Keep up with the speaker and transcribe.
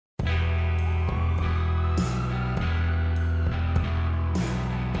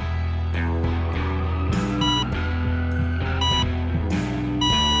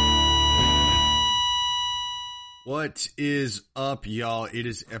What is up, y'all? It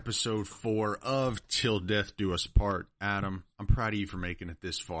is episode 4 of Till Death Do Us Part. Adam, I'm proud of you for making it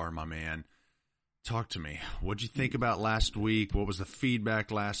this far, my man. Talk to me. What'd you think about last week? What was the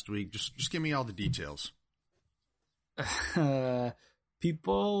feedback last week? Just give me all the details.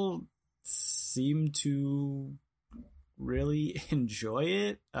 People seem to really enjoy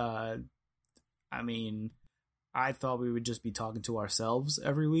it. I mean, I thought we would just be talking to ourselves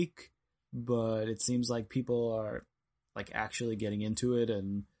every week. But it seems like people are like actually getting into it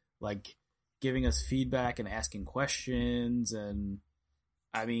and like giving us feedback and asking questions. And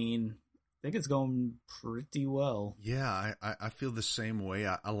I mean, I think it's going pretty well. Yeah, I feel the same way.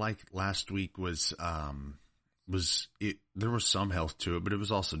 I like last week was it, there was some health to it, but it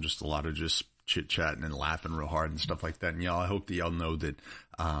was also just a lot of just chit chatting and laughing real hard and stuff like that. And y'all, I hope that y'all know that,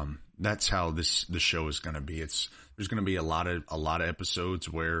 that's how the show is going to be. There's going to be a lot of episodes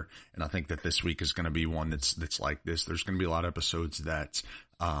where, and I think that this week is going to be one that's like this. There's going to be a lot of episodes that,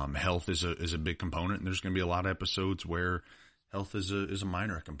 health is a big component, and there's going to be a lot of episodes where health is a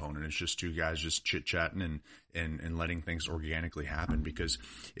minor component. It's just two guys just chit chatting and letting things organically happen. Because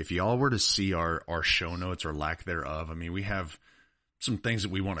if y'all were to see our show notes or lack thereof, I mean, we have some things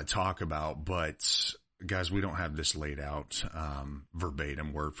that we want to talk about, but guys, we don't have this laid out,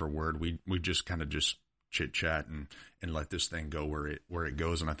 verbatim, word for word. We just kind of just chit chat and let this thing go where it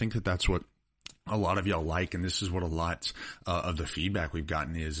goes. And I think that that's what a lot of y'all like. And this is what a lot, of the feedback we've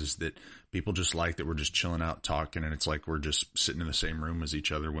gotten is that people just like that we're just chilling out talking. And it's like, we're just sitting in the same room as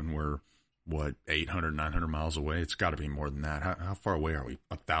each other when we're 800, 900 miles away. It's gotta be more than that. How far away are we?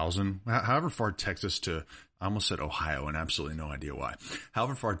 1,000? However far Texas to, I almost said Ohio and absolutely no idea why.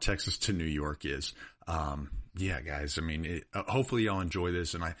 However far Texas to New York is. Yeah, guys, I mean, hopefully y'all enjoy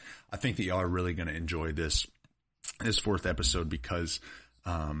this. And I think that y'all are really going to enjoy this 4th episode because,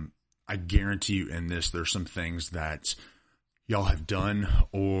 I guarantee you in this, there's some things that y'all have done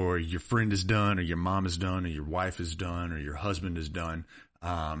or your friend has done or your mom has done or your wife has done or your husband has done.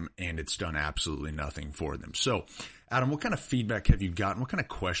 And it's done absolutely nothing for them. So, Adam, what kind of feedback have you gotten? What kind of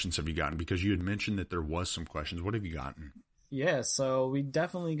questions have you gotten? Because you had mentioned that there was some questions. What have you gotten? Yeah, so we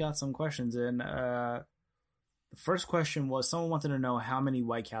definitely got some questions in. The first question was someone wanted to know how many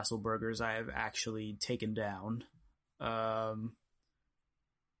White Castle burgers I have actually taken down.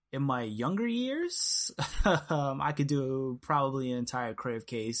 In my younger years, I could do probably an entire Crave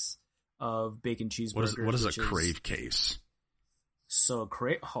case of bacon cheeseburgers. What is a Crave case? So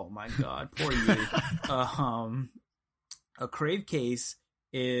oh my God, poor you. A Crave case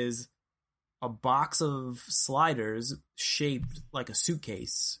is a box of sliders shaped like a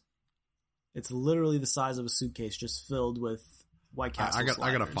suitcase. It's literally the size of a suitcase, just filled with White Castle sliders.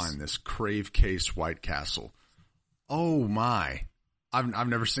 I gotta find this Crave case White Castle. Oh my! I've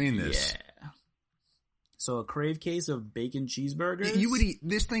never seen this. Yeah. So a Crave case of bacon cheeseburgers. You would eat.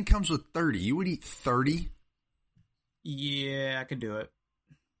 This thing comes with 30. You would eat 30. Yeah, I could do it.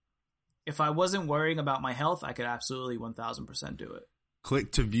 If I wasn't worrying about my health, I could absolutely 1000% do it.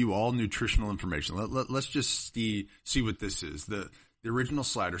 Click to view all nutritional information. Let's just see what this is. The original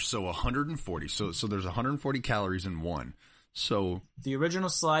slider, so 140. So there's 140 calories in one. So the original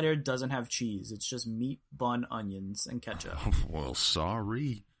slider doesn't have cheese. It's just meat, bun, onions, and ketchup. Well,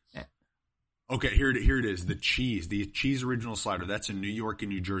 sorry. Yeah. Okay, here it is. The cheese original slider. That's in New York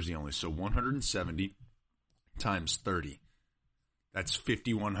and New Jersey only. So 170 times 30. That's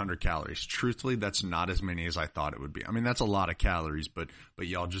 5,100 calories. Truthfully, that's not as many as I thought it would be. I mean, that's a lot of calories, but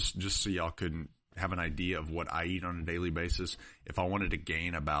y'all just so y'all could have an idea of what I eat on a daily basis. If I wanted to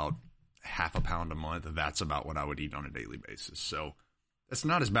gain about half a pound a month, that's about what I would eat on a daily basis. So that's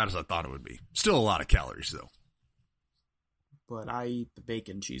not as bad as I thought it would be. Still a lot of calories though. But I eat the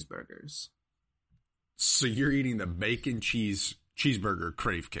bacon cheeseburgers. So you're eating the bacon cheeseburger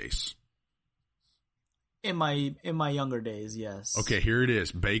Crave case. In my younger days, yes. Okay, here it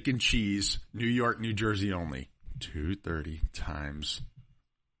is. Bacon cheese, New York, New Jersey only. 230 times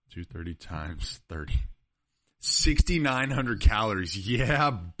 30. 6,900 calories.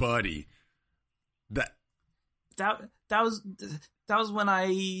 Yeah, buddy. That was when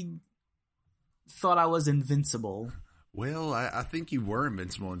I thought I was invincible. Well, I think you were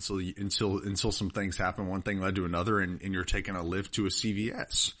invincible until some things happened. One thing led to another, and you're taking a lift to a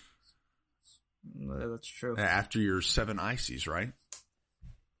CVS. That's true. After your 7 ices, right?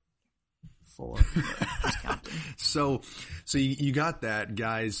 4. Just counting. So you got that,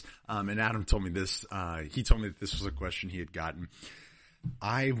 guys. And Adam told me this. He told me that this was a question he had gotten.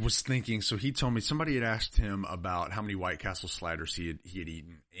 I was thinking, so he told me somebody had asked him about how many White Castle sliders he had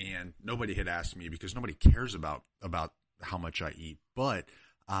eaten, and nobody had asked me because nobody cares about how much I eat. But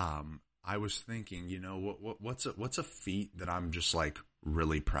I was thinking, what's a feat that I'm just like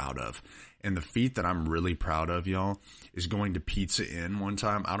really proud of? And the feat that I'm really proud of, y'all, is going to Pizza Inn one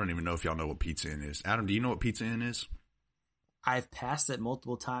time. I don't even know if y'all know what Pizza Inn is. Adam, do you know what Pizza Inn is? I've passed it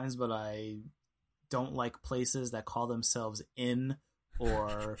multiple times, but I don't like places that call themselves inn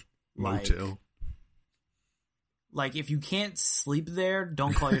or Motel. Like if you can't sleep there,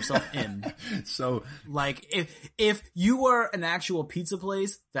 don't call yourself in. So like if you were an actual pizza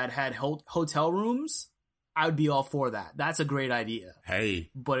place that had hotel rooms, I would be all for that. That's a great idea. Hey,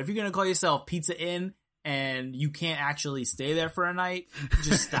 but if you're going to call yourself Pizza Inn and you can't actually stay there for a night,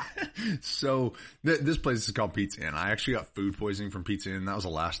 just stop. So this place is called Pizza Inn. I actually got food poisoning from Pizza Inn. That was the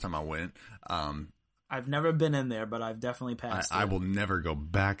last time I went. I've never been in there, but I've definitely passed it. I will never go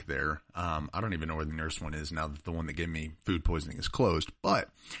back there. I don't even know where the nearest one is now that the one that gave me food poisoning is closed. But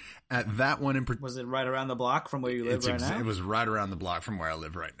at that one in particular... Was it right around the block from where you live right now? It was right around the block from where I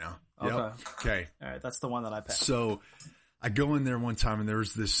live right now. Okay. Yep. Okay. All right, that's the one that I passed. So I go in there one time and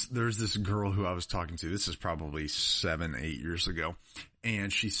there's this girl who I was talking to. This is probably 7-8 years ago.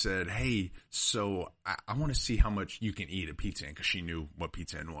 And she said, hey, so I want to see how much you can eat at Pizza Inn, because she knew what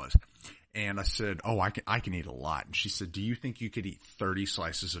Pizza Inn was. And I said, oh, I can eat a lot. And she said, do you think you could eat 30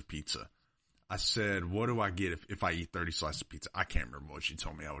 slices of pizza? I said, what do I get if I eat 30 slices of pizza? I can't remember what she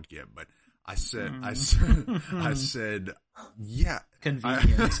told me I would get, but I said, yeah.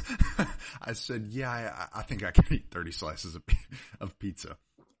 Convenient. I said, yeah, I think I can eat 30 slices of pizza.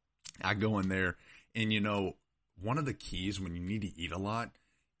 I go in there and one of the keys when you need to eat a lot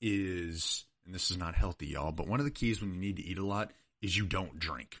is, and this is not healthy, y'all, but one of the keys when you need to eat a lot is you don't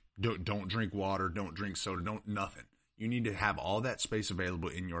drink. Don't drink water, don't drink soda, nothing. You need to have all that space available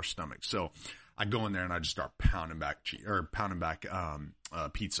in your stomach. So I go in there and I just start pounding back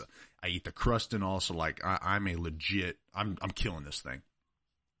pizza. I eat the crust and all, so like I'm killing this thing.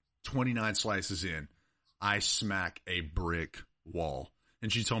 29 slices in, I smack a brick wall.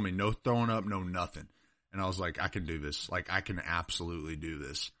 And she told me no throwing up, no nothing. And I was like, I can do this. Like I can absolutely do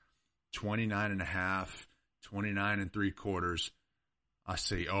this. 29 and a half, 29 and 3/4. I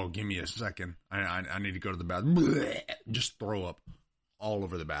say, oh, give me a second. I need to go to the bathroom. Just throw up all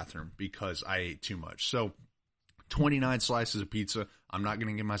over the bathroom because I ate too much. So 29 slices of pizza. I'm not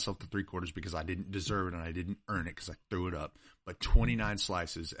going to give myself the 3/4 because I didn't deserve it and I didn't earn it because I threw it up. But 29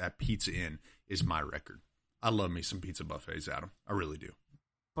 slices at Pizza Inn is my record. I love me some pizza buffets, Adam. I really do.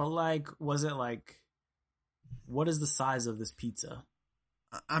 But was it what is the size of this pizza?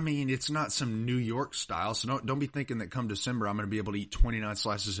 I mean, it's not some New York style, so don't be thinking that come December I'm going to be able to eat 29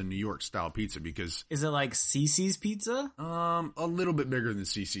 slices of New York style pizza because... Is it like CiCi's pizza? A little bit bigger than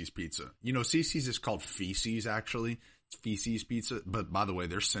CiCi's pizza. CiCi's is called Feces, actually. It's Feces pizza, but by the way,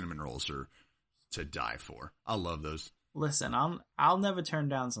 their cinnamon rolls are to die for. I love those. Listen, I'll never turn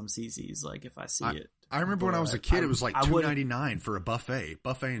down some CiCi's, if I see it. I remember when I was a kid, it was like $2.99 for a buffet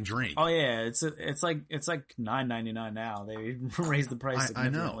and drink. Oh yeah, it's like $9.99 now. They raised the price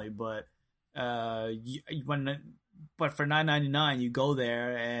significantly, but but for $9.99 you go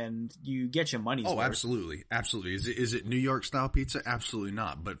there and you get your money's worth. Oh, absolutely. Is it New York style pizza? Absolutely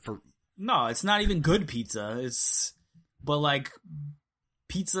not. But no, it's not even good pizza.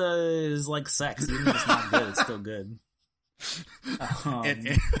 Pizza is like sex. Even if it's not good, it's still good. Oh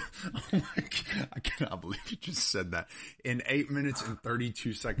I cannot believe you just said that. In 8 minutes and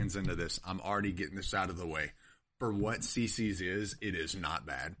 32 seconds into this, I'm already getting this out of the way. For what CiCi's is, it is not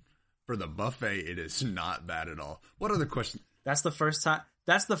bad. For the buffet, it is not bad at all. What other question? That's the first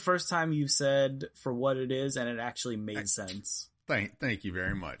time you've said for what it is, and it actually made sense. Thank you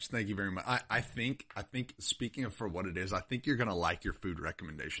very much. Thank you very much. I think speaking of for what it is, I think you're going to like your food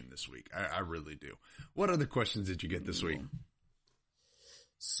recommendation this week. I really do. What other questions did you get this week?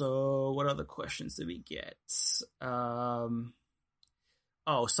 So what other questions did we get? Someone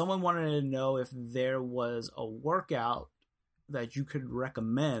wanted to know if there was a workout that you could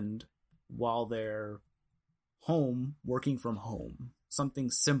recommend while they're home, working from home. Something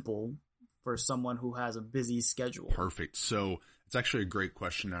simple for someone who has a busy schedule. Perfect. So it's actually a great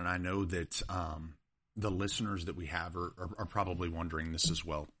question, and I know that the listeners that we have are probably wondering this as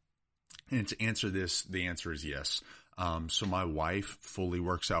well. And to answer this, the answer is yes. So my wife fully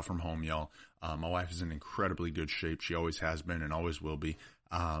works out from home, y'all. My wife is in incredibly good shape. She always has been and always will be.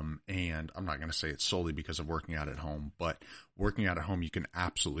 And I'm not going to say it's solely because of working out at home, but working out at home, you can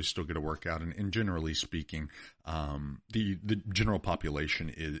absolutely still get a workout. And generally speaking, the general population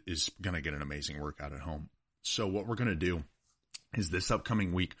is going to get an amazing workout at home. So what we're going to do is this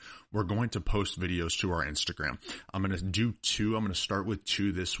upcoming week, we're going to post videos to our Instagram. I'm going to do 2. I'm going to start with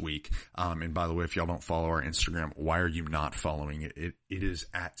 2 this week. And by the way, if y'all don't follow our Instagram, why are you not following it? It is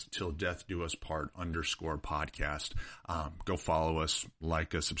at Till Death Do Us Part _podcast. Go follow us,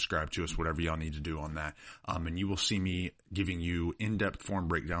 like us, subscribe to us, whatever y'all need to do on that. And you will see me giving you in-depth form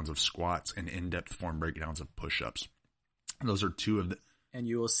breakdowns of squats and in-depth form breakdowns of push-ups. Those are 2 of the... And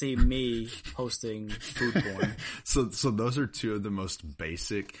you will see me posting food porn. So those are 2 of the most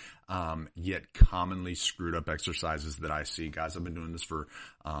basic, yet commonly screwed up exercises that I see. Guys, I've been doing this for,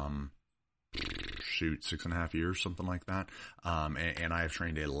 6.5 years, something like that. And I have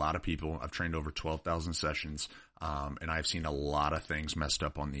trained a lot of people. I've trained over 12,000 sessions. And I've seen a lot of things messed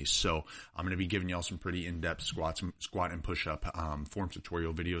up on these. So I'm going to be giving y'all some pretty in-depth squat and push-up, form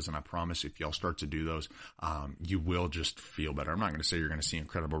tutorial videos. And I promise if y'all start to do those, you will just feel better. I'm not going to say you're going to see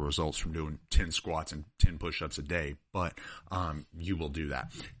incredible results from doing 10 squats and 10 push-ups a day, but, you will do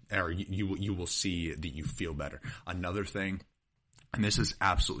that, or you will see that you feel better. Another thing, and this is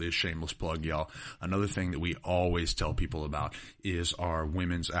absolutely a shameless plug, y'all. Another thing that we always tell people about is our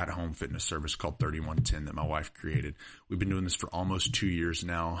women's at-home fitness service called 3110 that my wife created. We've been doing this for almost 2 years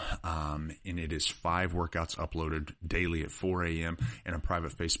now, and it is 5 workouts uploaded daily at 4 a.m. in a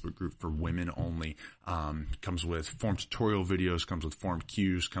private Facebook group for women only. Comes with form tutorial videos, comes with form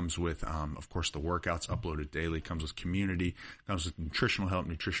cues, comes with, of course, the workouts uploaded daily, comes with community, comes with nutritional help,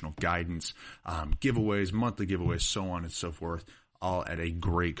 nutritional guidance, giveaways, monthly giveaways, so on and so forth. All at a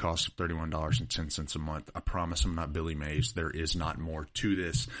great cost of $31.10 a month. I promise I'm not Billy Mays. There is not more to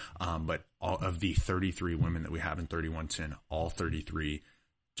this. But all of the 33 women that we have in 3110, all 33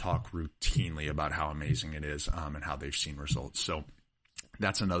 talk routinely about how amazing it is, and how they've seen results. So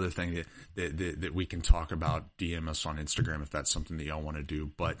that's another thing that we can talk about. DM us on Instagram if that's something that y'all want to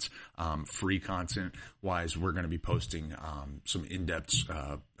do. But free content wise, we're going to be posting some in-depth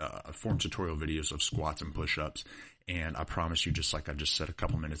form tutorial videos of squats and push-ups. And I promise you, just like I just said a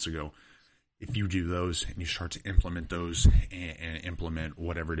couple minutes ago, if you do those and you start to implement those and implement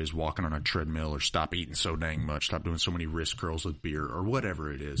whatever it is, walking on a treadmill or stop eating so dang much, stop doing so many wrist curls with beer or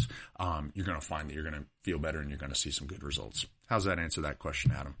whatever it is, you're going to find that you're going to feel better and you're going to see some good results. How's that answer that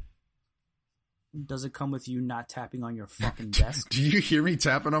question, Adam? Does it come with you not tapping on your fucking desk? Do you hear me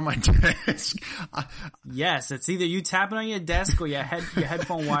tapping on my desk? Yes, it's either you tapping on your desk or your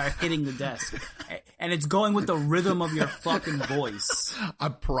headphone wire hitting the desk. And it's going with the rhythm of your fucking voice. I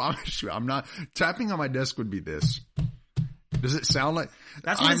promise you, I'm not tapping on my desk would be this. Does it sound like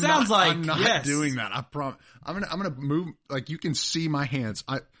that's what it sounds like? I'm not doing that. I promise. I'm gonna move, like you can see my hands.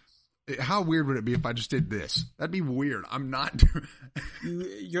 How weird would it be if I just did this? That'd be weird. I'm not doing.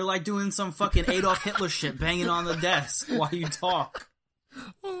 You're like doing some fucking Adolf Hitler shit, banging on the desk while you talk.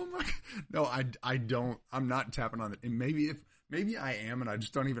 Oh my! No, I don't. I'm not tapping on it. And maybe I am, and I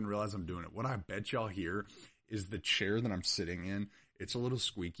just don't even realize I'm doing it. What I bet y'all hear is the chair that I'm sitting in. It's a little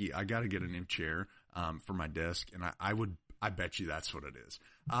squeaky. I got to get a new chair for my desk, and I bet you that's what it is.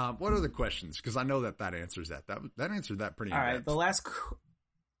 What are the questions? Because I know that answers that. That answered that pretty. All in-depth. Right, the last.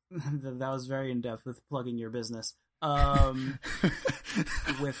 That was very in-depth with plugging your business. With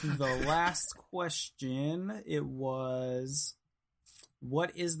the last question, it was,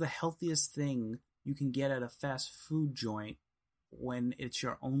 what is the healthiest thing you can get at a fast food joint when it's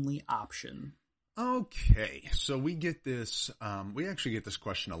your only option? Okay, so we get this. We actually get this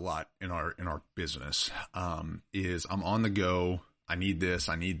question a lot in our business. Is I'm on the go. I need this.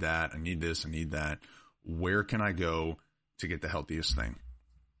 I need that. I need this. I need that. Where can I go to get the healthiest thing?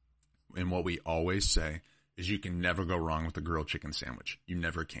 And what we always say is you can never go wrong with a grilled chicken sandwich. You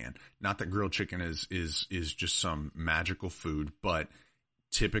never can. Not that grilled chicken is just some magical food, but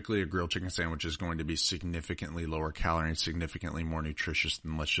typically a grilled chicken sandwich is going to be significantly lower calorie and significantly more nutritious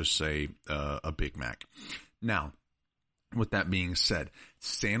than, let's just say, a Big Mac. Now, with that being said,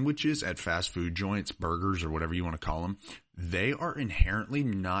 sandwiches at fast food joints, burgers, or whatever you want to call them, they are inherently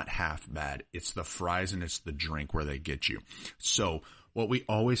not half bad. It's the fries and it's the drink where they get you. So what we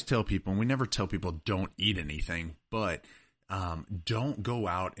always tell people, and we never tell people don't eat anything, but don't go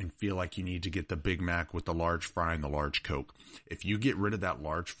out and feel like you need to get the Big Mac with the large fry and the large Coke. If you get rid of that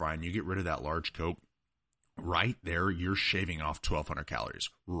large fry and you get rid of that large Coke, right there, you're shaving off 1,200 calories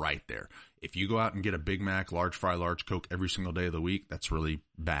right there. If you go out and get a Big Mac, large fry, large Coke every single day of the week, that's really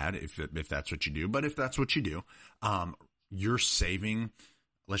bad if that's what you do. But if that's what you do, you're saving,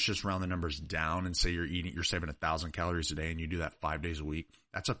 let's just round the numbers down and say you're saving 1,000 calories a day and you do that 5 days a week.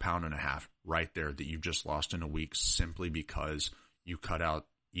 That's 1.5 pounds right there that you've just lost in a week simply because you cut out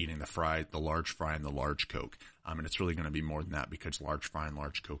eating the large fry and the large Coke. And it's really going to be more than that because large fry and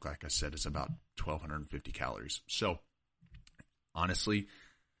large Coke, like I said, is about 1,250 calories. So honestly,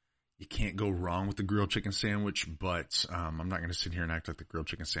 you can't go wrong with the grilled chicken sandwich, but I'm not going to sit here and act like the grilled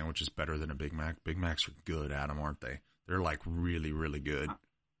chicken sandwich is better than a Big Mac. Big Macs are good, Adam, aren't they? They're like really, really good.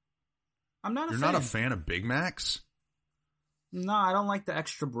 I'm not a You're fan. not a fan of Big Macs? No, I don't like the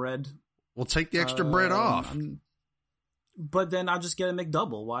extra bread. Well, take the extra bread off. But then I'll just get a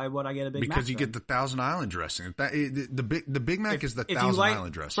McDouble. Why would I get a Big Mac? Because you get the Thousand Island dressing. The Big Mac is the Thousand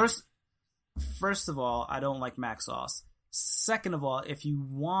Island dressing. First of all, I don't like mac sauce. Second of all, if you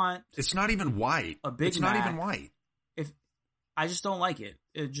want, it's not even white. It's not even white. If I just don't like it,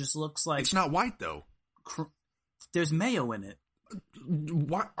 it just looks like it's not white though. There's mayo in it.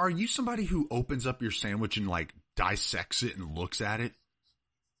 Why are you somebody who opens up your sandwich and like dissects it and looks at it?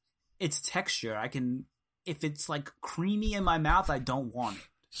 It's texture. If it's like creamy in my mouth, I don't want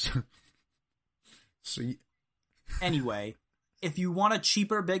it. Anyway, if you want a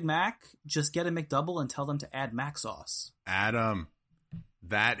cheaper Big Mac, just get a McDouble and tell them to add mac sauce. Adam,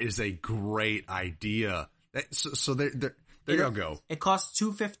 that is a great idea. So there you go. It costs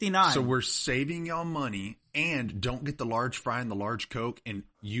 $2.59. So we're saving y'all money, and don't get the large fry and the large Coke, and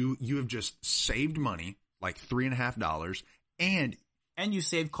you have just saved money, like $3.50, and you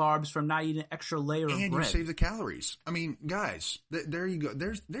save carbs from not eating an extra layer of bread. And you save the calories. I mean, guys, there you go.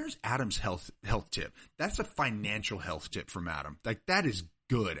 There's Adam's health tip. That's a financial health tip from Adam. Like, that is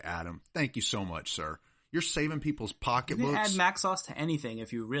good, Adam. Thank you so much, sir. You're saving people's pocketbooks. You can add mac sauce to anything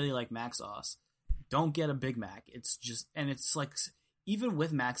if you really like mac sauce. Don't get a Big Mac. It's just, and it's like, even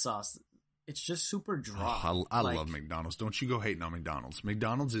with mac sauce, it's just super dry. Oh, I love McDonald's. Don't you go hating on McDonald's.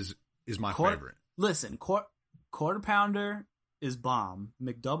 McDonald's is my favorite. Listen, quarter pounder is bomb.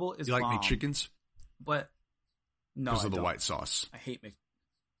 McDouble is bomb. You like McChickens? But no, because of the white sauce. I hate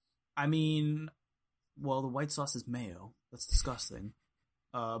I mean, well, the white sauce is mayo. That's disgusting.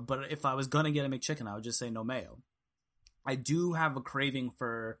 But if I was gonna get a McChicken, I would just say no mayo. I do have a craving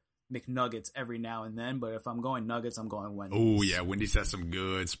for McNuggets every now and then, but if I'm going nuggets, I'm going Wendy's. Oh yeah, Wendy's has some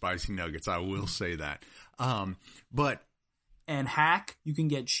good spicy nuggets. I will say that. And hack, you can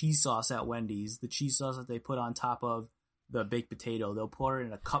get cheese sauce at Wendy's. The cheese sauce that they put on top of the baked potato, they'll pour it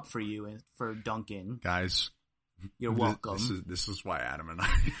in a cup for you for dunking. Guys, you're welcome. This is why Adam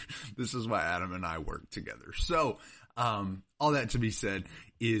and I work together. So, all that to be said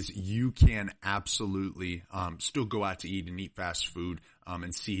is you can absolutely still go out to eat and eat fast food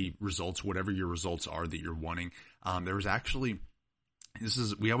and see results, whatever your results are that you're wanting. There was actually,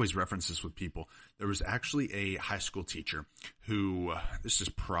 we always reference this with people. There was actually a high school teacher who, this is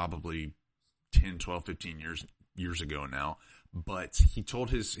probably 10, 12, 15 years ago now, but he told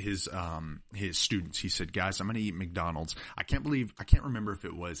his students, he said, guys, I'm going to eat McDonald's. I can't remember if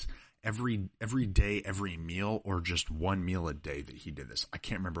it was every day, every meal, or just one meal a day that he did this. I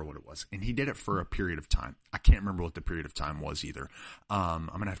can't remember what it was. And he did it for a period of time. I can't remember what the period of time was either. I'm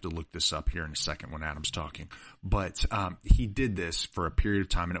going to have to look this up here in a second when Adam's talking. But he did this for a period of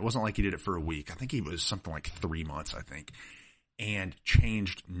time, and it wasn't like he did it for a week. I think it was something like 3 months, I think. And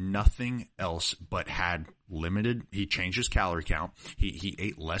changed nothing else, but had limited. He changed his calorie count. He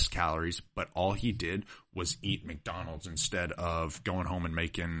ate less calories, but all he did was eat McDonald's instead of going home and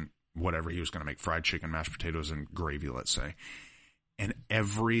making whatever he was going to make, fried chicken, mashed potatoes, and gravy, let's say. And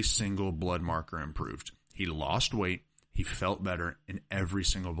every single blood marker improved. He lost weight. He felt better, and every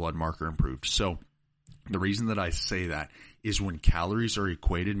single blood marker improved. So the reason that I say that is when calories are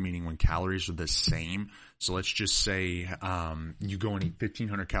equated, meaning when calories are the same. So let's just say you go and eat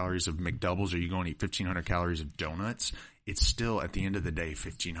 1,500 calories of McDoubles, or you go and eat 1,500 calories of donuts. It's still, at the end of the day,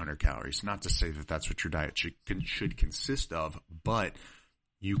 1,500 calories. Not to say that that's what your diet should consist of, but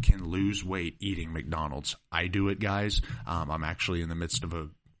you can lose weight eating McDonald's. I do it, guys. I'm actually in the midst of a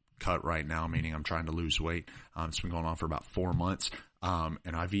cut right now, meaning I'm trying to lose weight. It's been going on for about 4 months.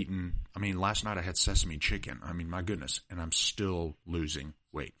 And I've eaten, last night I had sesame chicken. My goodness. And I'm still losing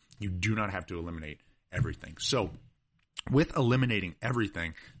weight. You do not have to eliminate everything. So with eliminating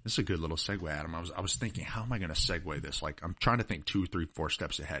everything, this is a good little segue, Adam. I was thinking, how am I going to segue this? Like, I'm trying to think 2, 3, 4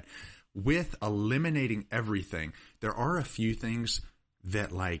 steps ahead. With eliminating everything, there are a few things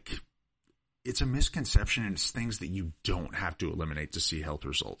that, like, it's a misconception, and it's things that you don't have to eliminate to see health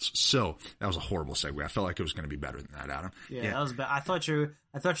results. So that was a horrible segue. I felt like it was going to be better than that, Adam. Yeah. That was bad. I thought you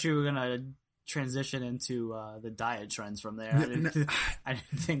were going to transition into the diet trends from there. I didn't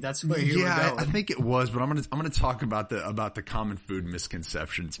think that's where you were going. I think it was, but I'm going to talk about the common food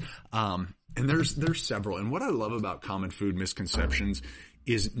misconceptions. And there's several. And what I love about common food misconceptions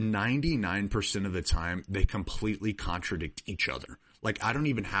is 99% of the time they completely contradict each other. Like, I don't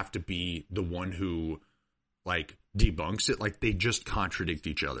even have to be the one who, like, debunks it. Like, they just contradict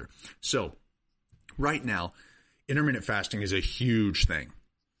each other. So right now, intermittent fasting is a huge thing.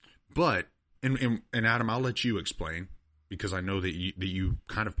 But, and Adam, I'll let you explain, because I know that you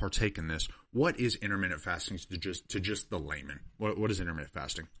kind of partake in this. What is intermittent fasting to just the layman? What is intermittent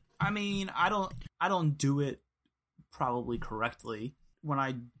fasting? I mean, I don't do it probably correctly. When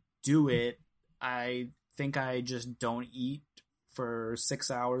I do it, I think I just don't eat for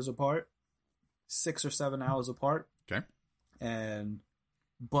 6 hours apart, 6 or 7 hours apart. Okay.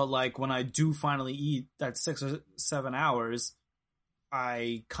 But like when I do finally eat that 6 or 7 hours,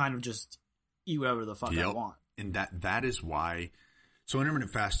 I kind of just eat whatever the fuck I want. And that is why. So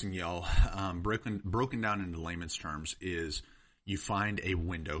intermittent fasting, y'all, broken down into layman's terms, is you find a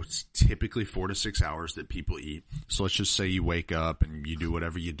window. It's typically 4 to 6 hours that people eat. So let's just say you wake up and you do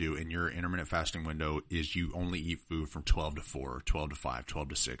whatever you do, and your intermittent fasting window is you only eat food from 12 to 4, or 12 to 5, 12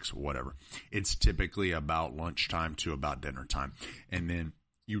 to 6, whatever. It's typically about lunchtime to about dinner time. And then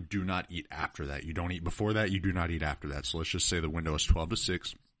you do not eat after that. You don't eat before that. You do not eat after that. So let's just say the window is 12 to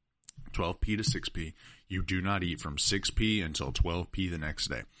 6, 12p to 6p. You do not eat from 6p until 12p the next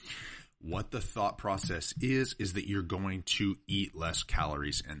day. What the thought process is that you're going to eat less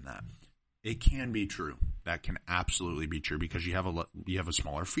calories in that. It can be true. That can absolutely be true because you have a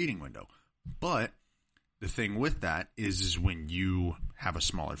smaller feeding window. But the thing with that is when you have a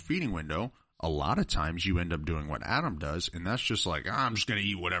smaller feeding window, a lot of times you end up doing what Adam does, and that's just like, I'm just going to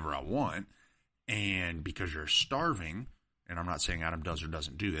eat whatever I want. And because you're starving, and I'm not saying Adam does or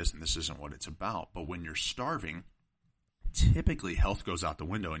doesn't do this, and this isn't what it's about, but when you're starving, typically health goes out the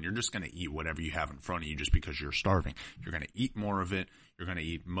window, and you're just going to eat whatever you have in front of you just because you're starving. You're going to eat more of it. You're going to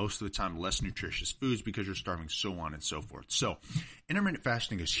eat most of the time less nutritious foods because you're starving, so on and so forth. So intermittent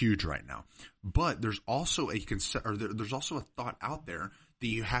fasting is huge right now, but there's also there's also a thought out there that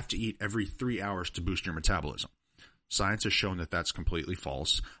you have to eat every 3 hours to boost your metabolism. Science has shown that that's completely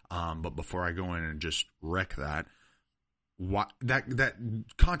false. But before I go in and just wreck that, that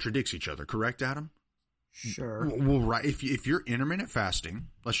contradicts each other, correct, Adam? Sure. Well, right. If you're intermittent fasting,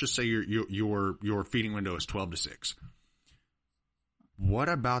 let's just say your feeding window is 12 to 6. What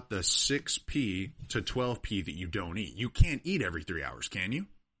about the 6p to 12p that you don't eat? You can't eat every 3 hours, can you?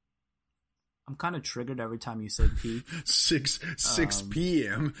 I'm kind of triggered every time you say p. 6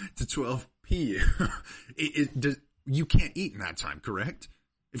 p.m. to 12 p.m. You can't eat in that time, correct?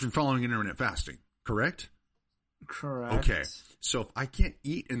 If you're following intermittent fasting, correct? Correct. Okay. So if I can't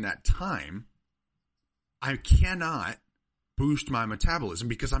eat in that time, I cannot boost my metabolism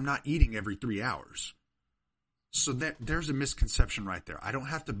because I'm not eating every 3 hours. So there's a misconception right there. I don't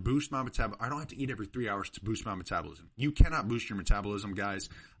have to boost my metabolism. I don't have to eat every 3 hours to boost my metabolism. You cannot boost your metabolism, guys.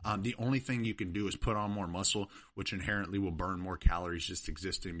 The only thing you can do is put on more muscle, which inherently will burn more calories just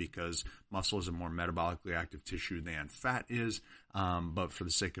existing because muscle is a more metabolically active tissue than fat is. But for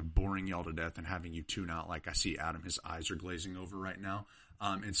the sake of boring y'all to death and having you tune out, like I see Adam, his eyes are glazing over right now.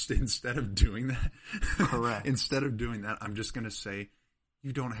 Instead of doing that, correct. Instead of doing that, I'm just going to say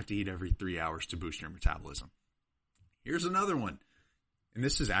you don't have to eat every 3 hours to boost your metabolism. Here's another one. And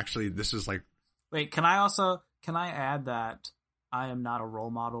this is like... Wait, can I add that I am not a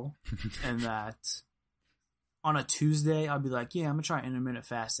role model and that on a Tuesday, I'll be like, yeah, I'm going to try intermittent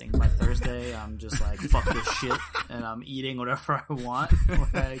fasting. By Thursday, I'm just like, fuck this shit. And I'm eating whatever I want.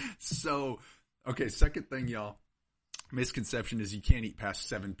 So, okay, second thing, y'all. Misconception is you can't eat past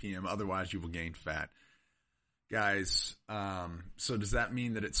 7 p.m. Otherwise, you will gain fat. Guys, so does that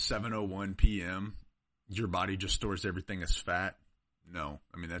mean that at 7:01 p.m., your body just stores everything as fat? No.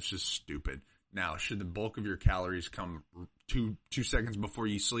 I mean, that's just stupid. Now, should the bulk of your calories come 2 seconds before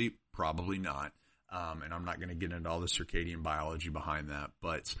you sleep? Probably not. And I'm not going to get into all the circadian biology behind that.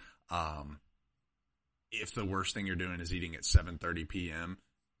 But if the worst thing you're doing is eating at 7:30 p.m.,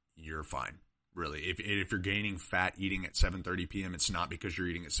 you're fine. Really. If you're gaining fat eating at 7:30 p.m., it's not because you're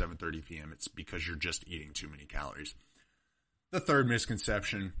eating at 7:30 p.m. It's because you're just eating too many calories. The third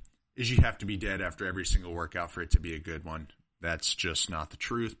misconception is you have to be dead after every single workout for it to be a good one. That's just not the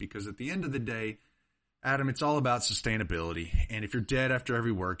truth because at the end of the day, Adam, it's all about sustainability. And if you're dead after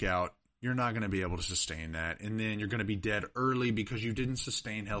every workout, you're not going to be able to sustain that. And then you're going to be dead early because you didn't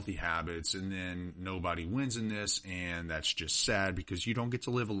sustain healthy habits. And then nobody wins in this. And that's just sad because you don't get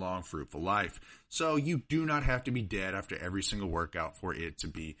to live a long, fruitful life. So you do not have to be dead after every single workout for it to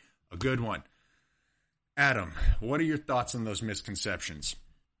be a good one. Adam, what are your thoughts on those misconceptions?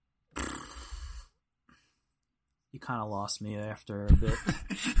 You kind of lost me after a bit,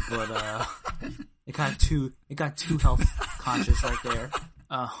 but it got too health conscious right there.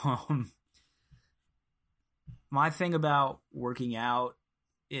 My thing about working out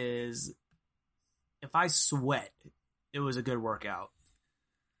is if I sweat, it was a good workout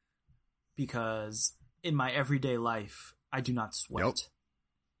because in my everyday life, I do not sweat. Yep.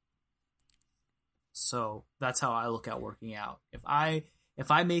 So that's how I look at working out. If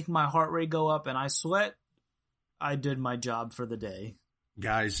I make my heart rate go up and I sweat, I did my job for the day.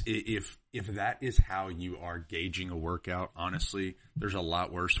 Guys, if that is how you are gauging a workout, honestly, there's a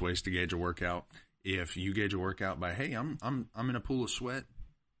lot worse ways to gauge a workout. If you gauge a workout by, hey, I'm in a pool of sweat,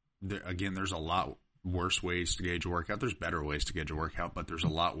 again, there's a lot worse ways to gauge a workout. There's better ways to gauge a workout, but there's a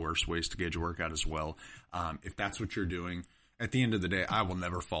lot worse ways to gauge a workout as well. If that's what you're doing, at the end of the day, I will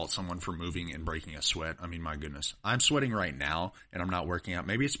never fault someone for moving and breaking a sweat. I mean, my goodness. I'm sweating right now, and I'm not working out.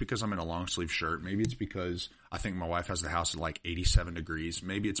 Maybe it's because I'm in a long-sleeve shirt. Maybe it's because I think my wife has the house at like 87 degrees.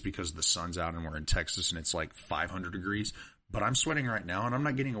 Maybe it's because the sun's out and we're in Texas and it's like 500 degrees. But I'm sweating right now, and I'm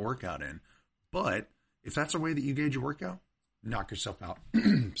not getting a workout in. But if that's a way that you gauge a workout, knock yourself out.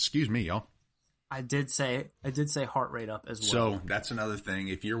 Excuse me, y'all. I did say heart rate up as well. So that's another thing.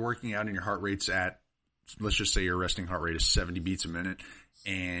 If you're working out and your heart rate's at, let's just say your resting heart rate is 70 beats a minute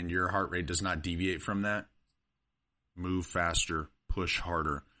and your heart rate does not deviate from that, move faster, push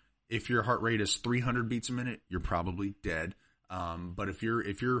harder. If your heart rate is 300 beats a minute, you're probably dead. But if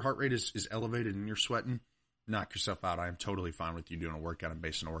your heart rate is elevated and you're sweating, knock yourself out. I am totally fine with you doing a workout and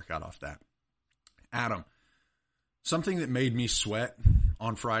basing a workout off that. Adam, something that made me sweat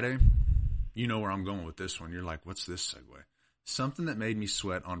on Friday, you know where I'm going with this one. You're like, what's this segue? Something that made me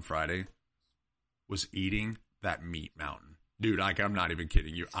sweat on Friday was eating that meat mountain. Dude, like, I'm not even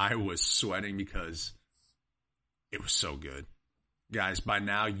kidding you. I was sweating because it was so good. Guys, by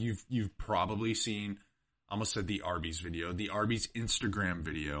now you've probably seen, I almost said the Arby's video, the Arby's Instagram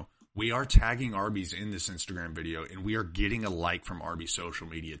video. We are tagging Arby's in this Instagram video, and we are getting a like from Arby's social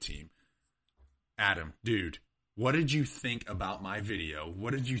media team. Adam, dude, what did you think about my video?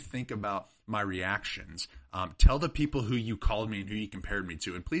 What did you think about my reactions? Tell the people who you called me and who you compared me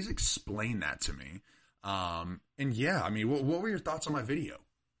to, and please explain that to me. And yeah, I mean, what were your thoughts on my video?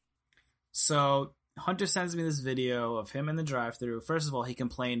 So Hunter sends me this video of him in the drive-thru. First of all, he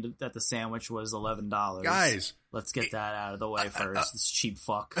complained that the sandwich was $11. Guys, let's get that out of the way first. This cheap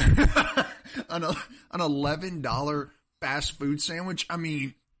fuck. An $11 fast food sandwich? I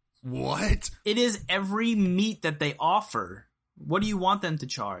mean, what? It is every meat that they offer. What do you want them to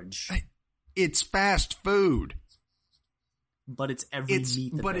charge? It's fast food. But it's every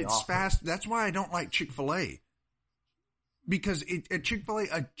meat that they offer. Fast. That's why I don't like Chick-fil-A. Because at Chick-fil-A,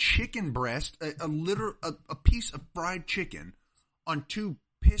 a chicken breast, a piece of fried chicken on two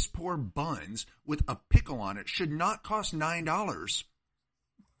piss poor buns with a pickle on it should not cost $9.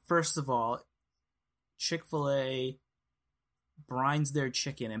 First of all, Chick-fil-A brines their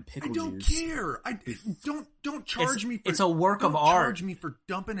chicken in pickle juice. I don't care. Don't charge me for it's a work of art. Don't charge me for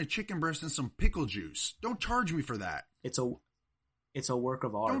dumping a chicken breast in some pickle juice. Don't charge me for that. It's a work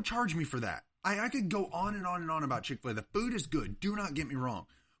of art. Don't charge me for that. I could go on and on and on about Chick-fil-A. The food is good. Do not get me wrong.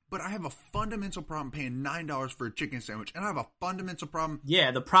 But I have a fundamental problem paying $9 for a chicken sandwich, and I have a fundamental problem.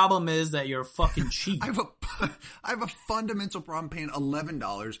 Yeah, the problem is that you're fucking cheap. I have a fundamental problem paying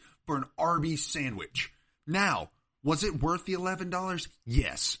 $11 for an Arby's sandwich. Now, was it worth the $11?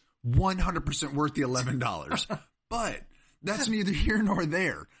 Yes, 100% worth the $11. But that's neither here nor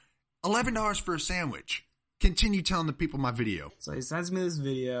there. $11 for a sandwich. Continue telling the people my video. So he sends me this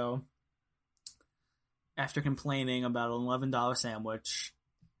video after complaining about an $11 sandwich.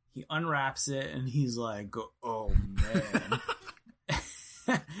 He unwraps it and he's like, oh man.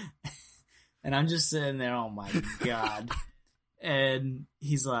 And I'm just sitting there, oh my God. And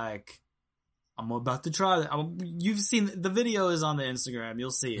he's like, I'm about to try it. You've seen, the video is on the Instagram. You'll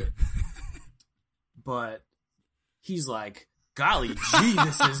see it. But he's like, golly gee,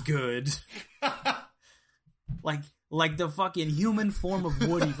 this is good. Like the fucking human form of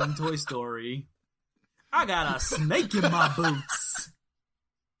Woody from Toy Story. I got a snake in my boots.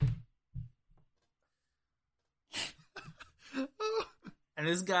 And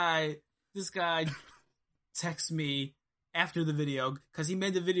this guy texts me after the video, because he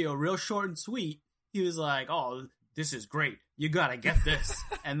made the video real short and sweet. He was like, oh, this is great. You gotta get this.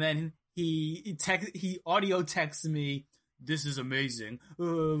 And then he audio texts me, this is amazing.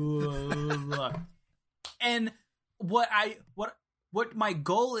 And what my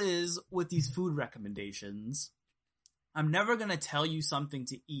goal is with these food recommendations, I'm never going to tell you something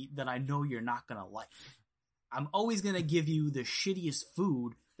to eat that I know you're not going to like. I'm always going to give you the shittiest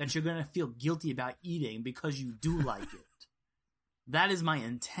food that you're going to feel guilty about eating because you do like it. That is my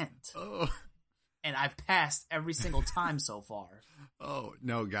intent. Oh. And I've passed every single time so far. Oh,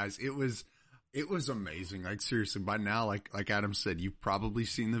 no, guys. It was amazing. Like, seriously, by now, like Adam said, you've probably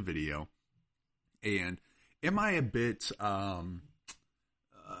seen the video. And am I a bit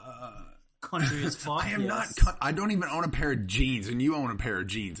country as fuck. I am not. I don't even own a pair of jeans, and you own a pair of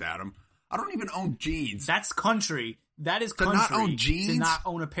jeans, Adam. I don't even own jeans. That's country. That is country. To not own jeans? To not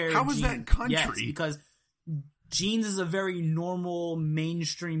own a pair of jeans. How is that country? Yes, because jeans is a very normal,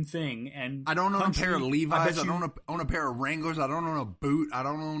 mainstream thing. And I don't own a pair of Levi's. I you, don't own a pair of Wranglers. I don't own a boot. I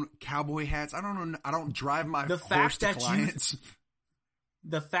don't own cowboy hats. I don't drive my horse to clients.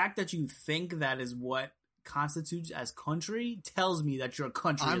 The fact that you think that is what constitutes as country tells me that you're a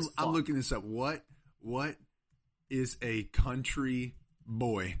country as fuck. I'm looking this up. What is a country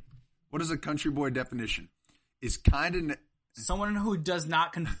boy? What is a country boy definition? Is kind of someone who does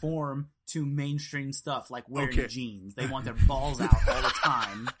not conform to mainstream stuff, like wearing jeans. They want their balls out all the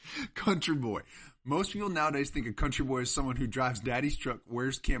time. Country boy. Most people nowadays think a country boy is someone who drives daddy's truck,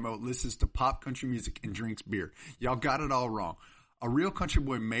 wears camo, listens to pop country music, and drinks beer. Y'all got it all wrong. A real country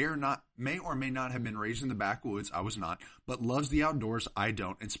boy may or may not have been raised in the backwoods. I was not, but loves the outdoors. I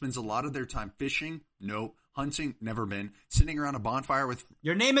don't, and spends a lot of their time fishing. No. Hunting, never been. Sitting around a bonfire with...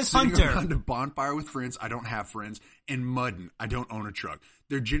 Your name is Hunter. Around a bonfire with friends. I don't have friends. And mudding. I don't own a truck.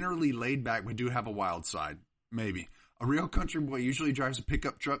 They're generally laid back, but do have a wild side. Maybe. A real country boy usually drives a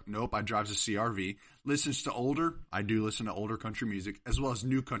pickup truck. Nope, I drives a CRV. Listens to older... I do listen to older country music, as well as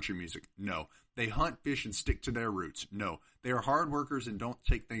new country music. No. They hunt, fish, and stick to their roots. No. They are hard workers and don't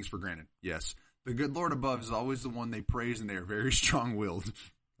take things for granted. Yes. The good Lord above is always the one they praise, and they are very strong-willed.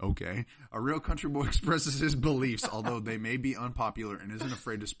 Okay. A real country boy expresses his beliefs, although they may be unpopular, and isn't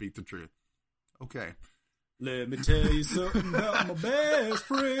afraid to speak the truth. Okay. Let me tell you something about my best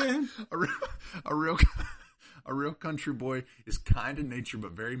friend. A real country boy is kind in nature,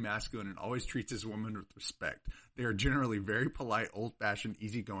 but very masculine, and always treats his woman with respect. They are generally very polite, old-fashioned,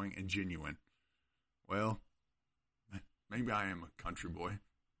 easygoing, and genuine. Well, maybe I am a country boy.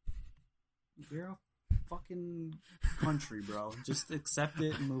 You're a fucking country, bro. Just accept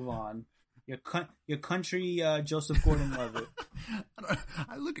it and move on. Your country, Joseph Gordon-Levitt.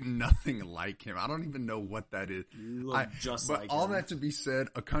 I look nothing like him. I don't even know what that is. You look just like him. But all that to be said,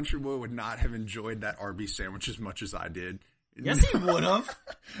 a country boy would not have enjoyed that Arby's sandwich as much as I did. Yes, he would have.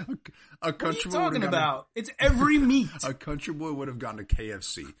 A country boy. What are you talking about? It's every meat. A country boy would have gone to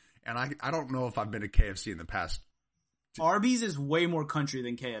KFC. And I don't know if I've been to KFC in the past. Arby's is way more country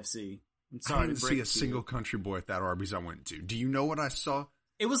than KFC. I'm sorry I didn't see a single country boy at that Arby's I went to. Do you know what I saw?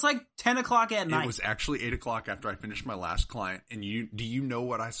 It was like 10 o'clock at night. It was actually 8 o'clock after I finished my last client. And do you know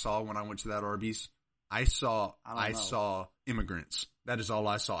what I saw when I went to that Arby's? I saw immigrants. That is all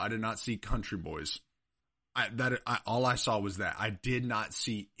I saw. I did not see country boys. All I saw was that. I did not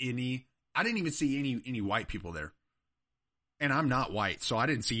see any. I didn't even see any white people there. And I'm not white, so I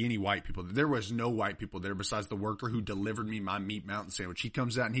didn't see any white people. There was no white people there besides the worker who delivered me my meat mountain sandwich. He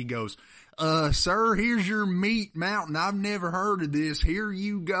comes out and he goes, sir, here's your meat mountain. I've never heard of this. Here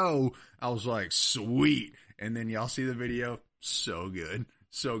you go. I was like, sweet. And then y'all see the video? So good.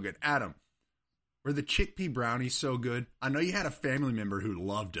 So good. Adam, were the chickpea brownies so good? I know you had a family member who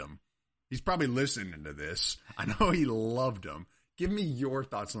loved them. He's probably listening to this. I know he loved them. Give me your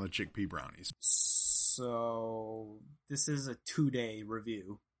thoughts on the chickpea brownies. So this is a 2-day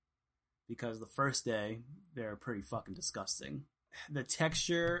review because the first day they're pretty fucking disgusting. The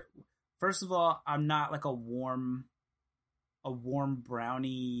texture, first of all, I'm not like a warm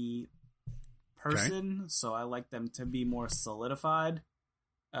brownie person, so I like them to be more solidified.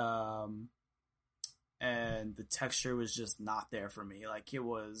 And the texture was just not there for me. Like it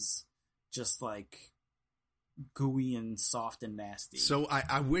was just like gooey and soft and nasty. So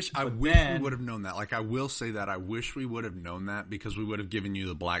I wish we would have known that. Like I will say that I wish we would have known that because we would have given you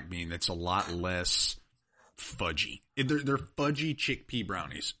the black bean that's a lot less fudgy. They're fudgy chickpea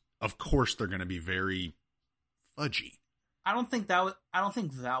brownies. Of course they're going to be very fudgy. I don't think that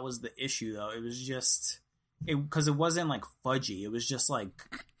was the issue though. It was just because it wasn't like fudgy. It was just like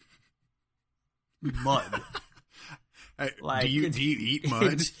mud. Like, do you eat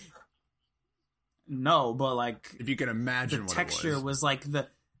mud? No, but like if you can imagine the what texture it was like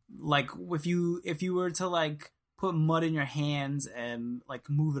if you were to like put mud in your hands and like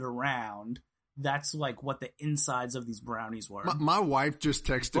move it around, that's like what the insides of these brownies were. My wife just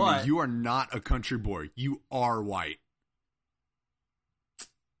texted me, "You are not a country boy. You are white."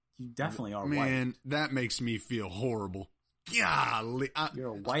 You definitely are white. Man, white. that makes me feel horrible. Golly,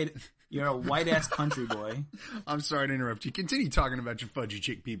 You're a white ass country boy. I'm sorry to interrupt you. Continue talking about your fudgy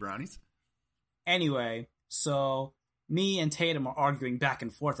chickpea brownies. Anyway, so me and Tatum are arguing back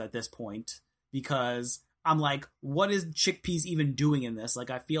and forth at this point because I'm like, what is chickpeas even doing in this? Like,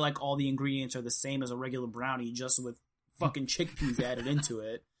 I feel like all the ingredients are the same as a regular brownie, just with fucking chickpeas added into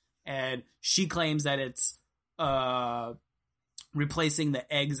it. And she claims that it's replacing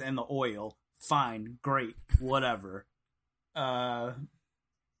the eggs and the oil. fine, great, whatever. The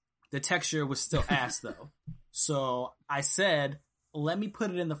texture was still ass though. So I said, let me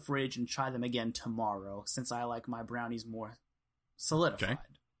put it in the fridge and try them again tomorrow, since I like my brownies more solidified. Okay.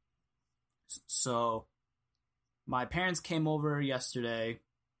 So my parents came over yesterday,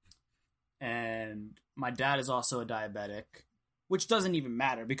 and my dad is also a diabetic, which doesn't even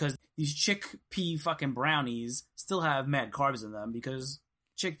matter because these chickpea fucking brownies still have mad carbs in them because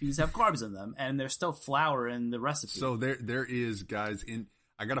chickpeas have carbs in them, and there's still flour in the recipe. So there is, guys,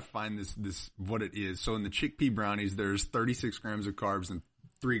 I gotta find this what it is. So in the chickpea brownies, there's 36 grams of carbs and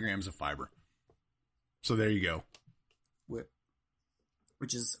 3 grams of fiber. So there you go.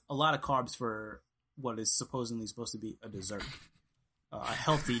 Which is a lot of carbs for what is supposedly supposed to be a dessert. A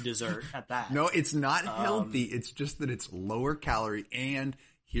healthy dessert at that. No, it's not healthy. It's just that it's lower calorie, and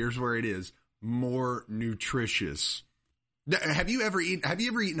here's where it is, more nutritious. Have you ever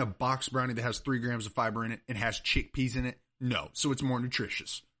eaten a box brownie that has 3 grams of fiber in it and has chickpeas in it? No. So it's more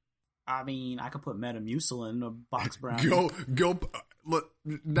nutritious. I mean, I could put Metamucil in a box brownie. Go, look,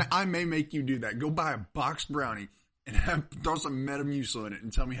 I may make you do that. Go buy a box brownie and throw some Metamucil in it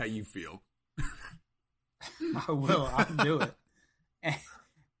and tell me how you feel. I will. I'll do it.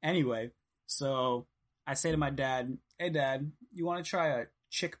 Anyway, so I say to my dad, hey, Dad, you want to try a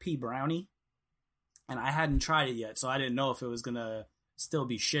chickpea brownie? And I hadn't tried it yet, so I didn't know if it was going to still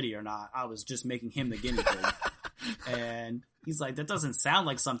be shitty or not. I was just making him the guinea pig. And he's like, that doesn't sound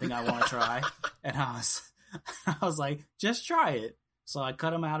like something I want to try. And I was like, just try it. So I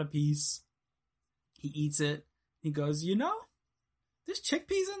cut him out a piece. He eats it. He goes, there's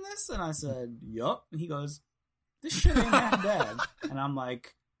chickpeas in this? And I said, yup. And he goes, this shit ain't that bad. And I'm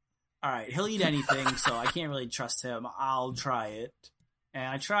like, all right, he'll eat anything, so I can't really trust him. I'll try it. And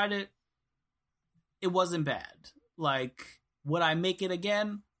I tried it. It wasn't bad. Like, would I make it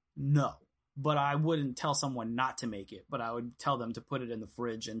again? No. But I wouldn't tell someone not to make it. But I would tell them to put it in the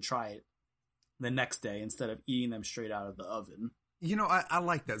fridge and try it the next day instead of eating them straight out of the oven. I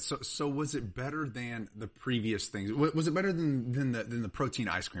like that. So was it better than the previous things? Was it better than the protein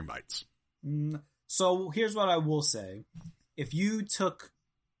ice cream bites? So here's what I will say. If you took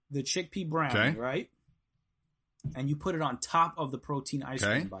the chickpea brownie, right, and you put it on top of the protein ice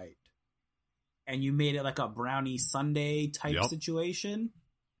cream bite, and you made it like a brownie sundae type situation,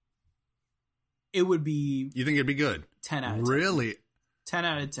 it would be... You think it'd be good? 10 out of 10. Really? 10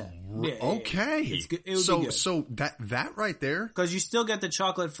 out of 10. Yeah, okay. It's good. It would be good. So that right there... Because you still get the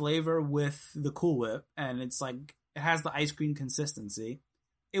chocolate flavor with the Cool Whip, and it's like, it has the ice cream consistency.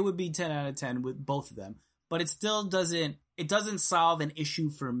 It would be 10 out of 10 with both of them. But it still doesn't solve an issue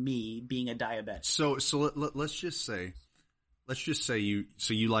for me being a diabetic. So let's just say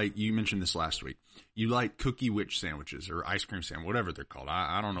you mentioned this last week. You like cookie witch sandwiches or ice cream sandwich, whatever they're called.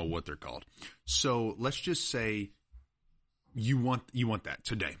 I don't know what they're called. So let's just say you want that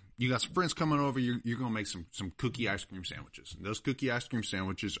today. You got some friends coming over. You're going to make some cookie ice cream sandwiches. And those cookie ice cream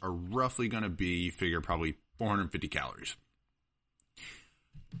sandwiches are roughly going to be, you figure, probably 450 calories.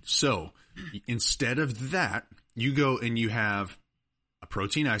 So instead of that, you go and you have a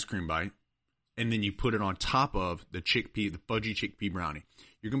protein ice cream bite, and then you put it on top of the fudgy chickpea brownie.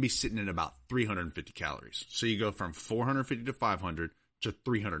 You're going to be sitting at about 350 calories. So you go from 450 to 500 to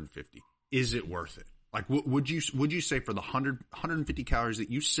 350. Is it worth it? Like, would you say for the 150 calories that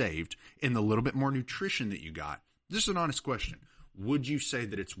you saved and the little bit more nutrition that you got, this is an honest question, would you say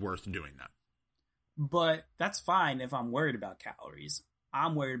that it's worth doing that? But that's fine if I'm worried about calories.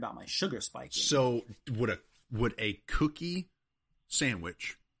 I'm worried about my sugar spiking. So would a cookie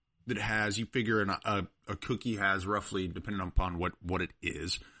sandwich that has, you figure a cookie has roughly, depending upon what it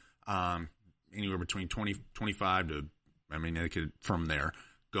is, anywhere between 25 to, they could from there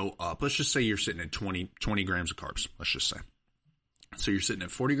go up. Let's just say you're sitting at 20 grams of carbs. Let's just say. So you're sitting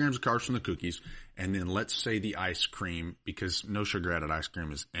at 40 grams of carbs from the cookies, and then let's say the ice cream, because no sugar added ice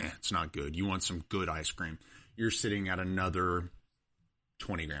cream is, it's not good. You want some good ice cream. You're sitting at another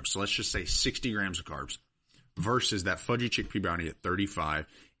 20 grams. So let's just say 60 grams of carbs versus that fudgy chickpea brownie at 35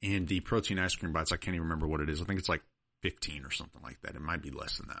 and the protein ice cream bites. I can't even remember what it is. I think it's like 15 or something like that. It might be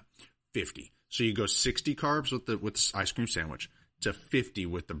less than that. 50. So you go 60 carbs with the ice cream sandwich to 50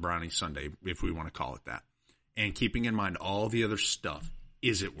 with the brownie sundae, if we want to call it that. And keeping in mind all the other stuff,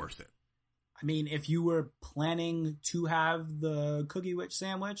 is it worth it? I mean, if you were planning to have the cookie witch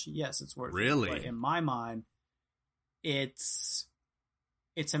sandwich, yes, it's worth it. Really? But in my mind, it's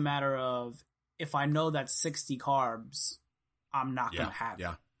a matter of, if I know that's 60 carbs, I'm not going to have it.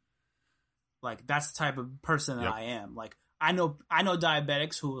 Like, that's the type of person that I am. Like, I know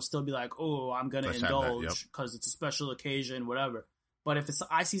diabetics who will still be like, oh, I'm going to indulge because it's a special occasion, whatever. But if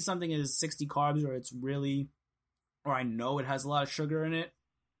I see something as 60 carbs or I know it has a lot of sugar in it,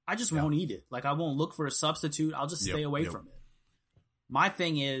 I just won't eat it. Like, I won't look for a substitute. I'll just stay away from it. My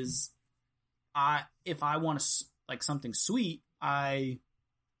thing is, if I want like something sweet, I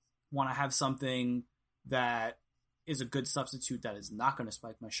want to have something that is a good substitute that is not going to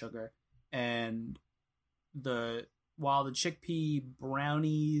spike my sugar. And while the chickpea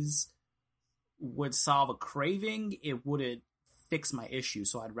brownies would solve a craving, it wouldn't fix my issue.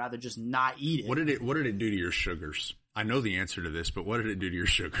 So I'd rather just not eat it. What did it do to your sugars? I know the answer to this, but what did it do to your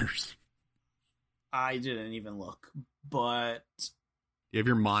sugars? I didn't even look, but you have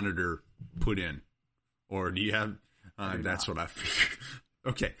your monitor put in, or do you have? That's what I figured.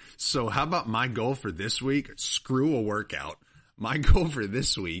 Okay, so how about my goal for this week? Screw a workout. My goal for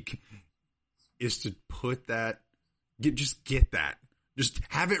this week is to put that. Get that. Just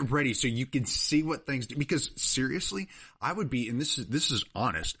have it ready so you can see what things do. Because seriously, I would be, and this is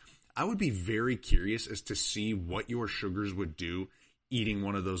honest, I would be very curious as to see what your sugars would do eating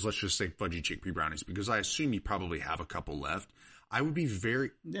one of those, let's just say fudgy chickpea brownies, because I assume you probably have a couple left. I would be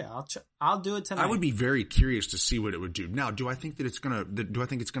I'll do it tonight. I would be very curious to see what it would do. Now, do I think it's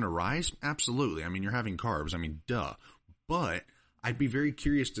gonna rise? Absolutely. I mean, you're having carbs. I mean, duh. But I'd be very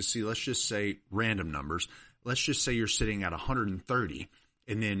curious to see, let's just say random numbers. Let's just say you're sitting at 130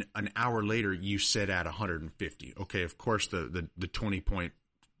 and then an hour later you sit at 150. Okay. Of course, the 20 point,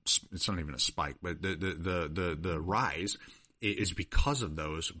 it's not even a spike, but the rise is because of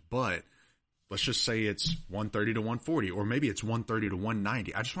those. But let's just say it's 130 to 140, or maybe it's 130 to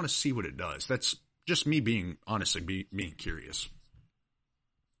 190. I just want to see what it does. That's just me being being curious.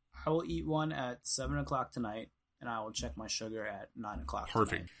 I will eat one at 7 o'clock tonight, and I will check my sugar at 9 o'clock.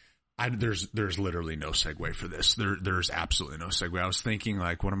 Perfect. There's literally no segue for this. There's absolutely no segue. I was thinking,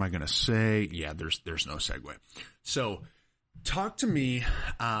 like, what am I going to say? Yeah, there's no segue. So talk to me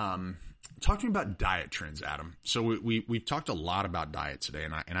about diet trends, Adam. So we've talked a lot about diet today,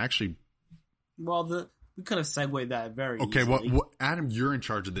 and I actually, well, we could have segued that very okay. easily. What Adam, you're in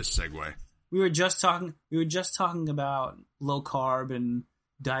charge of this segue. We were just talking about low carb and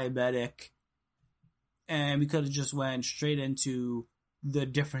diabetic, and we could have just went straight into the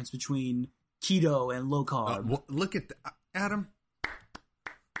difference between keto and low carb. Well, look at Adam.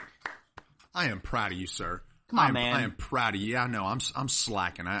 I am proud of you, sir. Come on, man. I am proud of you. Yeah, no, I'm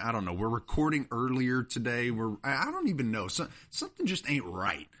slacking. I don't know. We're recording earlier today. I don't even know. Something just ain't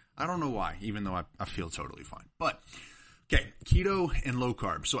right. I don't know why, even though I feel totally fine. But okay, keto and low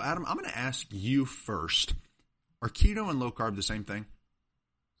carb. So Adam, I'm going to ask you first. Are keto and low carb the same thing?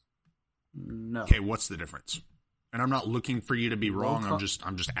 No. Okay, what's the difference? And I'm not looking for you to be wrong. I'm just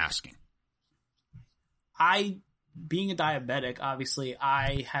asking. Being a diabetic, obviously,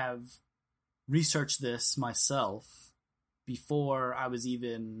 I have researched this myself before I was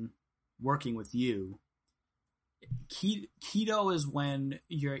even working with you. Keto is when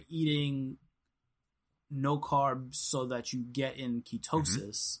you're eating no carbs so that you get in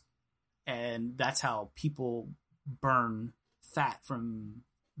ketosis, and that's how people burn fat from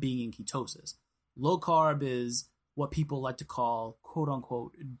being in ketosis. Low carb is what people like to call, quote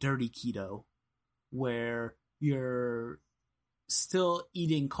unquote, dirty keto, where you're still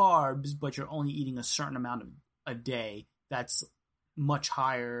eating carbs, but you're only eating a certain amount a day. That's much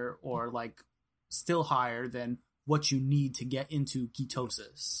higher, or like still higher than what you need to get into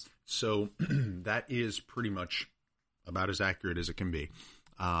ketosis. So that is pretty much about as accurate as it can be.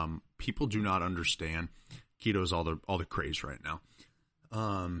 People do not understand keto is all the craze right now.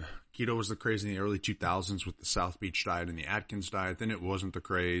 Keto was the craze in the early 2000s with the South Beach diet and the Atkins diet. Then it wasn't the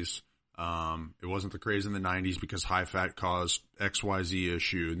craze. It wasn't the craze in the 90s because high fat caused XYZ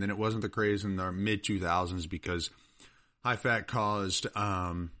issue. And then it wasn't the craze in the mid 2000s because high fat caused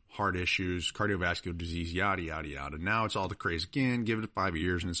heart issues, cardiovascular disease, yada, yada, yada. Now it's all the craze again. Give it 5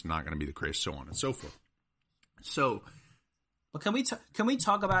 years and it's not going to be the craze, so on and so forth. So, but can we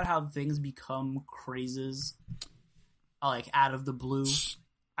talk about how things become crazes, like out of the blue?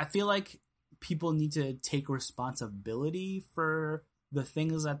 I feel like people need to take responsibility for the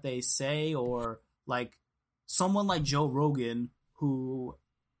things that they say, or like someone like Joe Rogan, who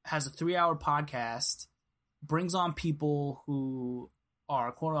has a 3-hour podcast, brings on people who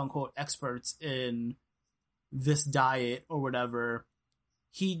are quote unquote experts in this diet or whatever.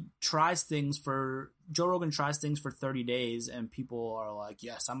 Joe Rogan tries things for 30 days and people are like,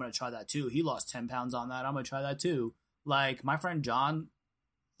 yes, I'm going to try that too. He lost 10 pounds on that. I'm going to try that too. Like my friend John,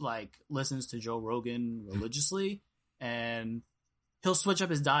 like listens to Joe Rogan religiously, and he'll switch up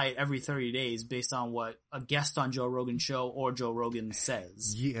his diet every 30 days based on what a guest on Joe Rogan's show or Joe Rogan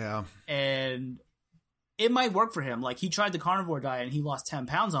says. Yeah. And it might work for him. Like, he tried the carnivore diet and he lost 10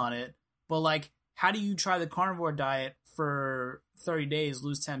 pounds on it. But, like, how do you try the carnivore diet for 30 days,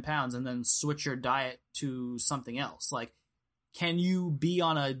 lose 10 pounds, and then switch your diet to something else? Like, can you be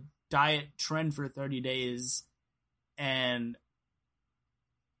on a diet trend for 30 days and,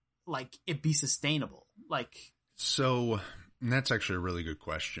 like, it be sustainable? Like, so that's actually a really good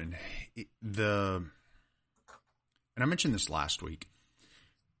question. And I mentioned this last week.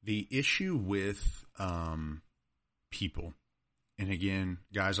 The issue with people, and again,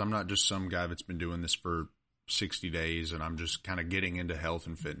 guys, I'm not just some guy that's been doing this for 60 days and I'm just kind of getting into health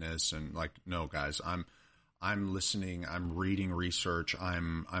and fitness and like, no, guys, I'm listening, I'm reading research,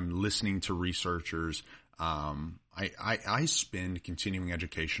 I'm listening to researchers. I spend, continuing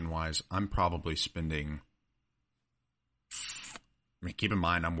education wise, I'm probably spending, I mean, keep in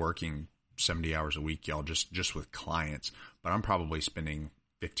mind, I'm working 70 hours a week, y'all, just with clients, but I'm probably spending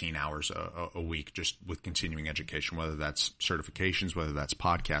 15 hours a week just with continuing education, whether that's certifications, whether that's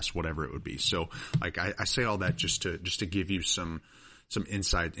podcasts, whatever it would be. So like, I say all that just to give you some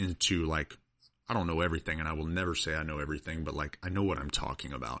insight into, like, I don't know everything and I will never say I know everything, but like, I know what I'm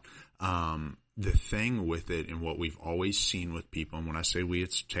talking about. The thing with it and what we've always seen with people, and when I say we,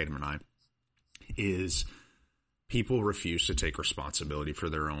 it's Tatum and I, is people refuse to take responsibility for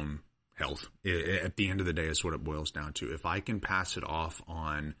their own health. At the end of the day, is what it boils down to. If I can pass it off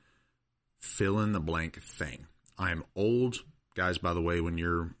on fill in the blank thing. I'm old, guys, by the way, when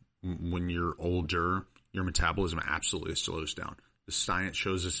you're older, your metabolism absolutely slows down. The science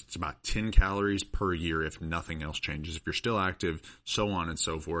shows us it's about 10 calories per year if nothing else changes. If you're still active, so on and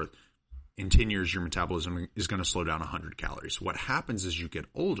so forth, in 10 years, your metabolism is going to slow down 100 calories. What happens as you get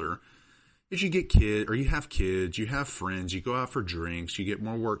older is you get kids, or you have kids, you have friends, you go out for drinks, you get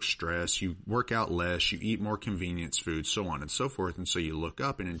more work stress, you work out less, you eat more convenience food, so on and so forth. And so you look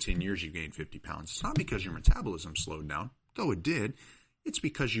up and in 10 years, you gain 50 pounds. It's not because your metabolism slowed down, though it did. It's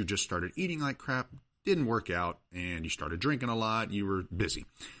because you just started eating like crap, didn't work out, and you started drinking a lot, you were busy.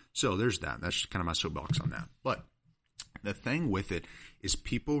 So there's that. That's just kind of my soapbox on that. But the thing with it is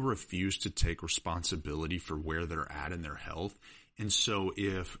people refuse to take responsibility for where they're at in their health. And so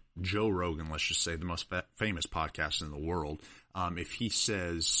if Joe Rogan, let's just say the most famous podcast in the world, if he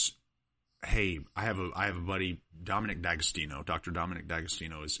says, hey, I have a buddy, Dominic D'Agostino, Dr. Dominic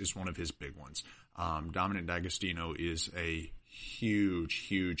D'Agostino is one of his big ones. Dominic D'Agostino is a huge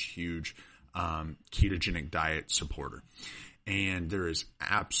ketogenic diet supporter. And there is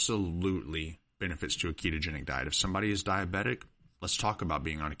absolutely benefits to a ketogenic diet. If somebody is diabetic, let's talk about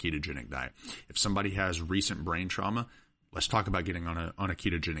being on a ketogenic diet. If somebody has recent brain trauma, let's talk about getting on a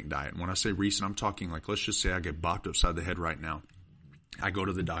ketogenic diet. And when I say recent, I'm talking like, let's just say I get bopped upside the head right now. I go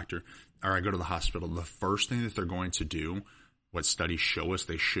to the doctor or I go to the hospital. The first thing that they're going to do, what studies show us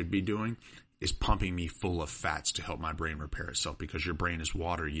they should be doing, is pumping me full of fats to help my brain repair itself, because your brain is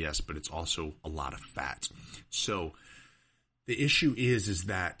water, yes, but it's also a lot of fat. So the issue is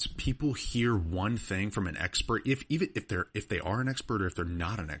that people hear one thing from an expert, if they are an expert or if they're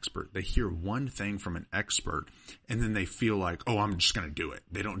not an expert, they hear one thing from an expert and then they feel like, oh, I'm just going to do it.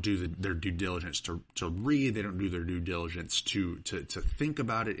 They don't do their due diligence to read. They don't do their due diligence to think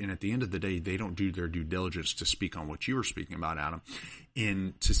about it. And at the end of the day, they don't do their due diligence to speak on what you were speaking about, Adam,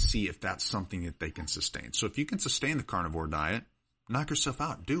 and to see if that's something that they can sustain. So if you can sustain the carnivore diet, knock yourself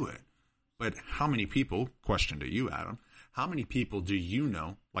out, do it. But how many people, question to you, Adam, how many people do you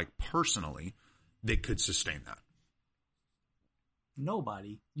know, like personally, that could sustain that?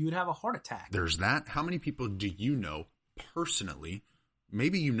 Nobody. You would have a heart attack. There's that. How many people do you know personally?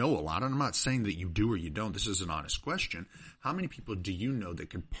 Maybe you know a lot, and I'm not saying that you do or you don't. This is an honest question. How many people do you know that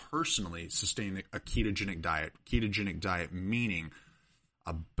could personally sustain a ketogenic diet? Ketogenic diet meaning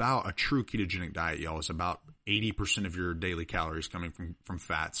about a true ketogenic diet, y'all, is about 80% of your daily calories coming from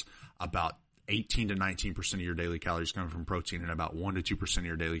fats, about 18 to 19% of your daily calories coming from protein, and about 1 to 2% of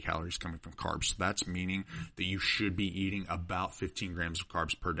your daily calories coming from carbs. So that's meaning that you should be eating about 15 grams of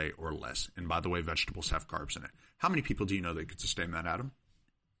carbs per day or less. And by the way, vegetables have carbs in it. How many people do you know that could sustain that, Adam?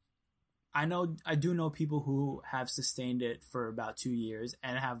 I do know people who have sustained it for about 2 years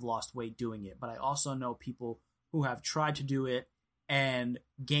and have lost weight doing it. But I also know people who have tried to do it and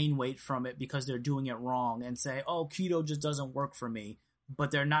gain weight from it because they're doing it wrong and say, oh, keto just doesn't work for me.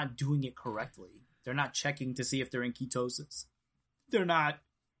 But they're not doing it correctly. They're not checking to see if they're in ketosis. They're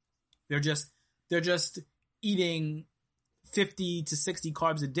just eating 50 to 60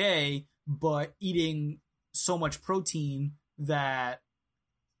 carbs a day, but eating so much protein that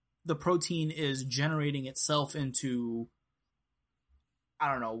the protein is generating itself into, I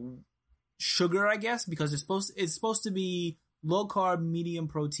don't know, sugar, I guess, because it's supposed to be low carb, medium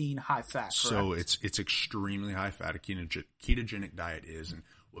protein, high fat. Correct? So it's extremely high fat. A ketogenic diet is, and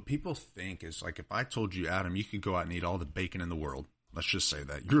what people think is like, if I told you, Adam, you could go out and eat all the bacon in the world. Let's just say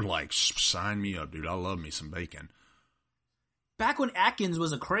that you're like, sign me up, dude. I love me some bacon. Back when Atkins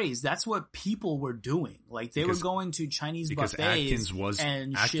was a craze, that's what people were doing. Like they were going to Chinese buffets. Atkins was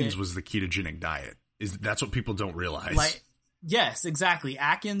the ketogenic diet. That's what people don't realize. Like, yes, exactly.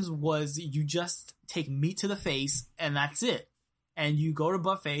 Atkins was, you just take meat to the face and that's it. And you go to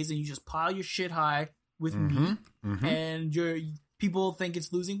buffets and you just pile your shit high with meat, and people think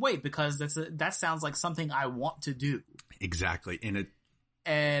it's losing weight because that sounds like something I want to do. Exactly. And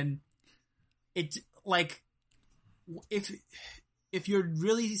it like, if you're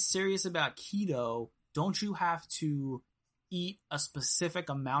really serious about keto, don't you have to eat a specific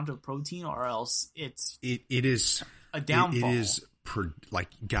amount of protein, or else it is a downfall? It is like,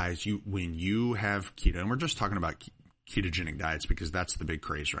 guys, when you have keto, and we're just talking about ketogenic diets because that's the big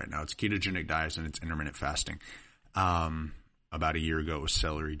craze right now. It's ketogenic diets and it's intermittent fasting. About a year ago it was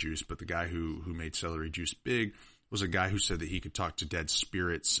celery juice, but the guy who made celery juice big was a guy who said that he could talk to dead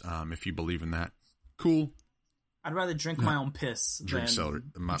spirits. If you believe in that, cool. I'd rather drink my own piss drink than celery.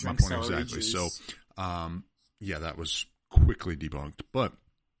 My drink point celery exactly. juice. So, yeah, that was quickly debunked. But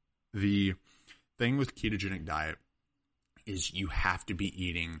the thing with ketogenic diet is you have to be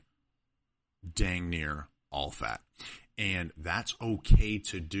eating dang near all fat. And that's okay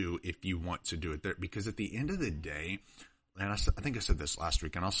to do if you want to do it there. Because at the end of the day, and I think I said this last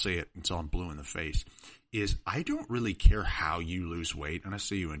week, and I'll say it until I'm blue in the face, is I don't really care how you lose weight. And I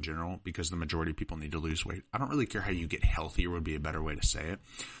say you in general because the majority of people need to lose weight. I don't really care how you get healthier would be a better way to say it.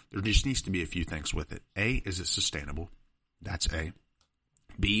 There just needs to be a few things with it. A, is it sustainable? That's A.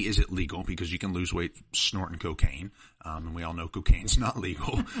 B, is it legal? Because you can lose weight snorting cocaine. And we all know cocaine's not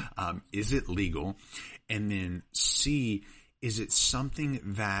legal. Is it legal? And then C, is it something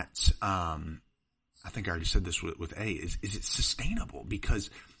that, I think I already said this with A, is it sustainable? Because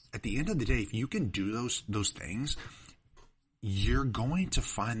at the end of the day, if you can do those things, you're going to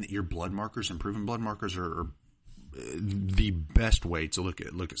find that your blood markers, improving blood markers, are the best way to look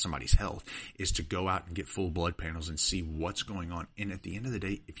at somebody's health is to go out and get full blood panels and see what's going on. And at the end of the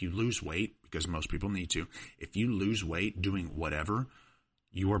day, if you lose weight, because most people need to, if you lose weight doing whatever,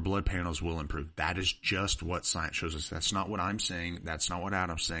 your blood panels will improve. That is just what science shows us. That's not what I'm saying. That's not what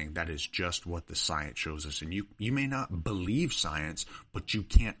Adam's saying. That is just what the science shows us. And you may not believe science, but you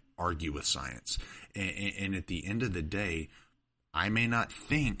can't argue with science. And at the end of the day, I may not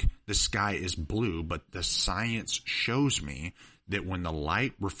think the sky is blue, but the science shows me that when the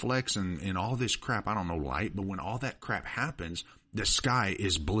light reflects and all this crap, I don't know light, but when all that crap happens, the sky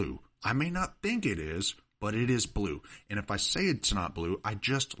is blue. I may not think it is, but it is blue. And if I say it's not blue, I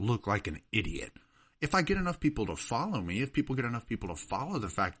just look like an idiot. If I get enough people to follow me, if people get enough people to follow the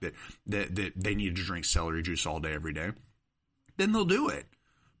fact that they need to drink celery juice all day, every day, then they'll do it.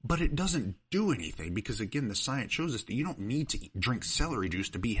 But it doesn't do anything because, again, the science shows us that you don't need to drink celery juice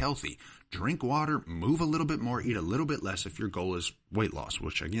to be healthy. Drink water, move a little bit more, eat a little bit less if your goal is weight loss,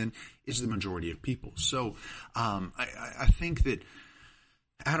 which, again, is the majority of people. So I think that,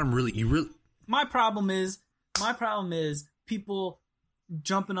 Adam, My problem is people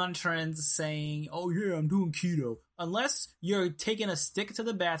jumping on trends saying, oh, yeah, I'm doing keto. Unless you're taking a stick to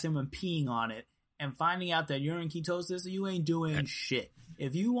the bathroom and peeing on it and finding out that you're in ketosis, you ain't doing shit.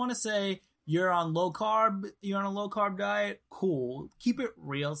 If you want to say you're on a low carb diet, cool. Keep it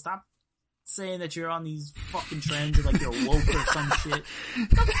real. Stop saying that you're on these fucking trends or like you're woke or some shit. Get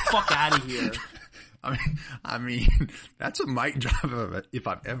the fuck out of here. I mean, that's a mic drop if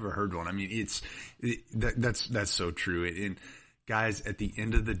I've ever heard one. I mean, that's so true. And guys, at the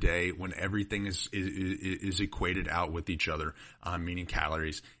end of the day, when everything is equated out with each other, meaning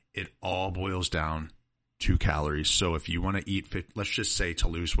calories, it all boils down to calories. So if you want to eat, let's just say to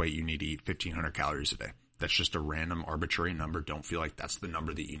lose weight, you need to eat 1,500 calories a day. That's just a random arbitrary number. Don't feel like that's the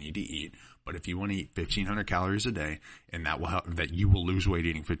number that you need to eat. But if you want to eat 1,500 calories a day, and that will help, that you will lose weight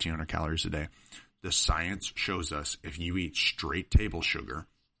eating 1,500 calories a day. The science shows us if you eat straight table sugar,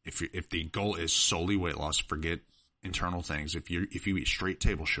 if the goal is solely weight loss, forget internal things. If you eat straight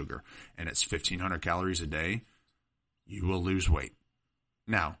table sugar and it's 1,500 calories a day, you will lose weight.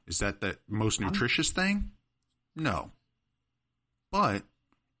 Now, is that the most nutritious thing? No. But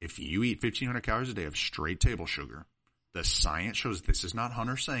if you eat 1,500 calories a day of straight table sugar, the science shows, this is not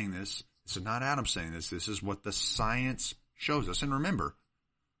Hunter saying this. This is not Adam saying this. This is what the science shows us. And remember,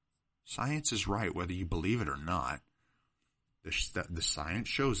 science is right whether you believe it or not. The science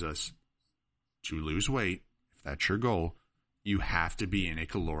shows us to lose weight, if that's your goal, you have to be in a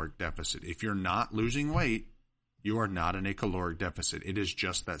caloric deficit. If you're not losing weight, You are not in a caloric deficit. It is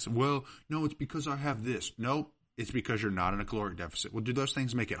just that. Well, no, it's because I have this. No, it's because you're not in a caloric deficit. Well, do those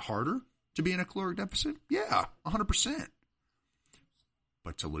things make it harder to be in a caloric deficit? Yeah, 100%.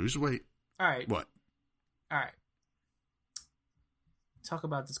 But to lose weight. All right. What? All right. Talk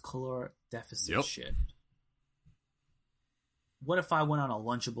about this caloric deficit shit. What if I went on a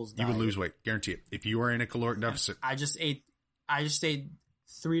Lunchables diet? You would lose weight. Guarantee it. If you are in a caloric deficit. I just ate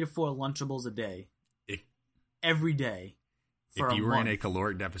 3 to 4 Lunchables a day. Every day. If you were in a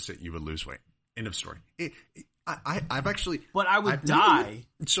caloric deficit, you would lose weight. End of story. I've actually. But I would die.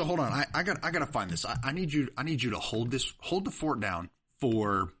 So hold on. I got to find this. I need you to hold the fort down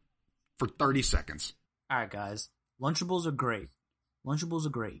for 30 seconds. All right, guys. Lunchables are great.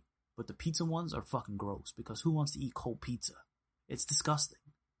 But the pizza ones are fucking gross because who wants to eat cold pizza? It's disgusting.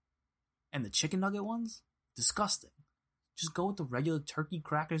 And the chicken nugget ones? Disgusting. Just go with the regular turkey,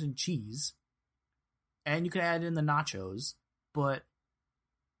 crackers, and cheese. And you can add in the nachos. But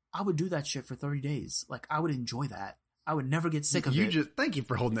I would do that shit for 30 days. Like, I would enjoy that. I would never get sick of it. Thank you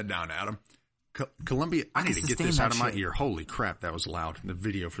for holding it down, Adam. Columbia, I need to get this out of my ear. Holy crap, that was loud. The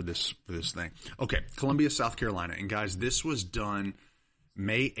video for this thing. Okay, Columbia, South Carolina. And guys, this was done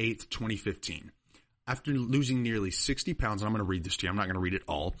May 8th, 2015. After losing nearly 60 pounds, and I'm going to read this to you. I'm not going to read it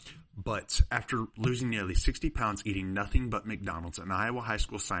all. But after losing nearly 60 pounds eating nothing but McDonald's, an Iowa high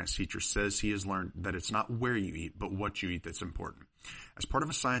school science teacher says he has learned that it's not where you eat, but what you eat that's important. As part of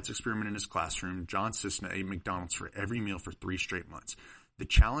a science experiment in his classroom, John Cisna ate McDonald's for every meal for 3 straight months. The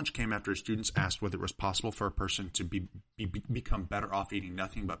challenge came after his students asked whether it was possible for a person to become better off eating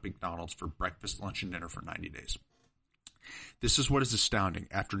nothing but McDonald's for breakfast, lunch, and dinner for 90 days. This is what is astounding.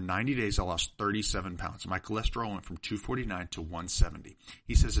 After 90 days, I lost 37 pounds. My cholesterol went from 249 to 170.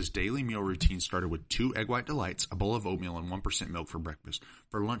 He says his daily meal routine started with 2 egg white delights, a bowl of oatmeal, and 1% milk for breakfast.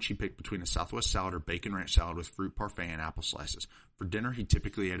 For lunch, he picked between a Southwest salad or bacon ranch salad with fruit parfait and apple slices. For dinner, he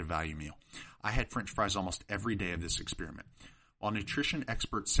typically ate a value meal. I had French fries almost every day of this experiment. While nutrition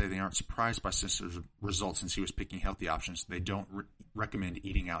experts say they aren't surprised by Cisna's results since he was picking healthy options, they don't recommend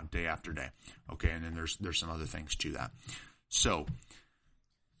eating out day after day. Okay, and then there's some other things to that. So,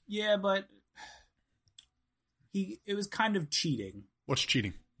 yeah, but it was kind of cheating. What's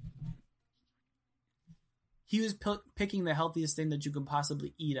cheating? He was picking the healthiest thing that you could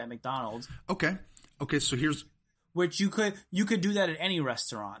possibly eat at McDonald's. Okay, so here's which you could do that at any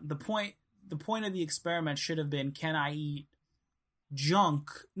restaurant. The point of the experiment should have been: can I eat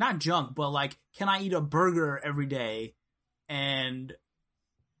not junk, but like, can I eat a burger every day and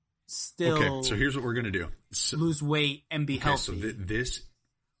still okay, so here's what we're going to do. Lose weight and be healthy. So this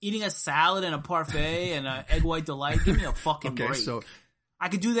eating a salad and a parfait and an egg white delight, give me a fucking break. So I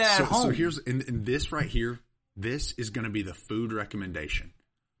could do that at home. So here's in this right here, this is going to be the food recommendation.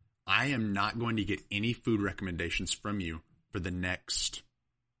 I am not going to get any food recommendations from you for the next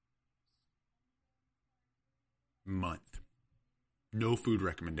month. No food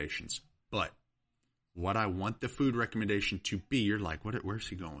recommendations. But what I want the food recommendation to be, you're like, where's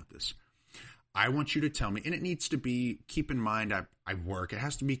he going with this? I want you to tell me, and it needs to be, keep in mind, I work. It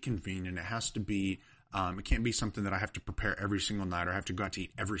has to be convenient. It has to be, it can't be something that I have to prepare every single night or have to go out to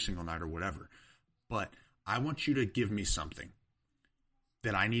eat every single night or whatever. But I want you to give me something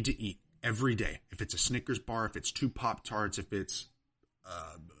that I need to eat every day. If it's a Snickers bar, if it's 2 Pop-Tarts, if it's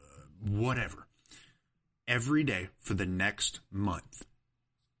whatever. Every day for the next month.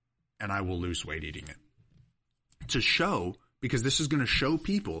 And I will lose weight eating it. To show, because this is going to show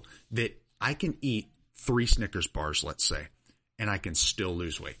people that I can eat 3 Snickers bars, let's say, and I can still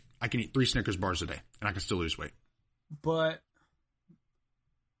lose weight. I can eat 3 Snickers bars a day, and I can still lose weight. But,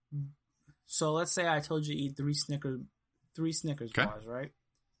 so let's say I told you to eat 3 Snickers okay. bars, right?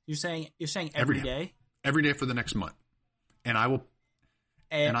 You're saying every day? Every day for the next month. And I will...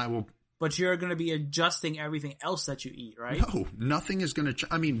 But you're going to be adjusting everything else that you eat, right? No, nothing is going to...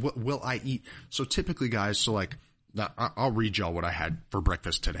 I mean, what will I eat? So typically, guys, so like... I'll read y'all what I had for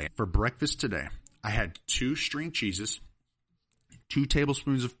breakfast today. For breakfast today, I had 2 string cheeses, 2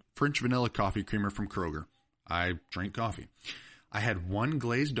 tablespoons of French vanilla coffee creamer from Kroger. I drink coffee. I had 1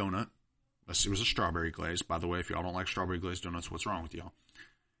 glazed donut. It was a strawberry glaze. By the way, if y'all don't like strawberry glazed donuts, what's wrong with y'all?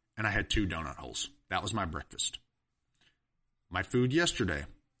 And I had 2 donut holes. That was my breakfast. My food yesterday...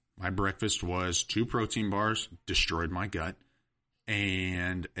 My breakfast was 2 protein bars, destroyed my gut,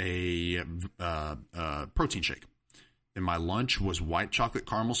 and a protein shake. Then my lunch was white chocolate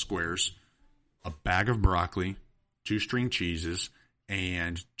caramel squares, a bag of broccoli, 2 string cheeses,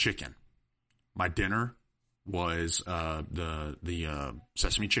 and chicken. My dinner was the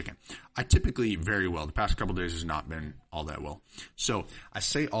sesame chicken. I typically eat very well. The past couple of days has not been all that well. So I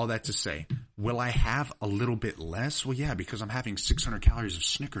say all that to say, will I have a little bit less? Well, yeah, because I'm having 600 calories of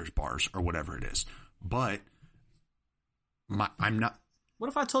Snickers bars or whatever it is. But I'm not. What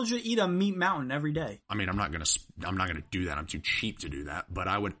if I told you to eat a meat mountain every day? I mean, I'm not gonna do that. I'm too cheap to do that. But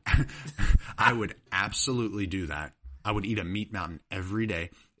I would, I would absolutely do that. I would eat a meat mountain every day.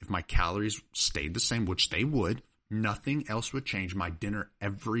 If my calories stayed the same, which they would, nothing else would change. My dinner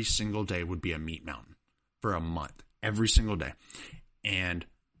every single day would be a meat mountain for a month, every single day. And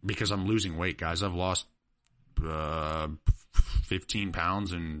because I'm losing weight, guys, I've lost 15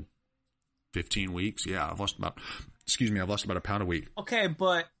 pounds in 15 weeks. Yeah, I've lost about a pound a week. Okay,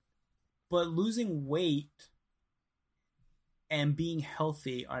 but losing weight and being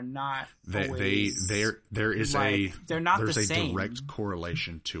healthy are not always there is like, they're not there's the a same. direct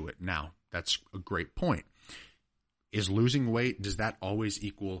correlation to it. Now, that's a great point. Is losing weight, does that always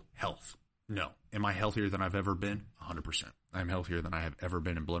equal health? No. Am I healthier than I've ever been? 100%. I'm healthier than I have ever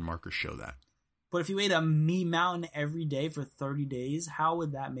been, and blood markers show that. But if you ate a meat mountain every day for 30 days, how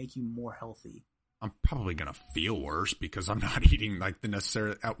would that make you more healthy? I'm probably going to feel worse because I'm not eating like the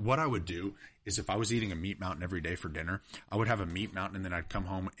necessary. What I would do is if I was eating a meat mountain every day for dinner, I would have a meat mountain and then I'd come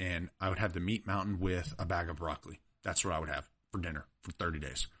home and I would have the meat mountain with a bag of broccoli. That's what I would have for dinner for 30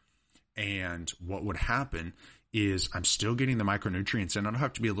 days. And what would happen is I'm still getting the micronutrients in. I don't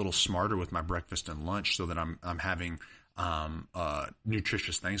have to be a little smarter with my breakfast and lunch so that I'm having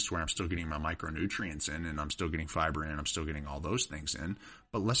nutritious things to where I'm still getting my micronutrients in and I'm still getting fiber in. I'm still getting all those things in.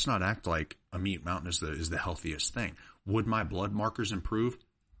 But let's not act like a meat mountain is the healthiest thing. Would my blood markers improve?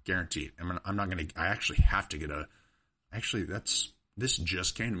 Guaranteed. I'm not going to. I actually have to get this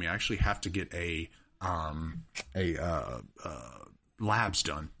just came to me. I actually have to get a labs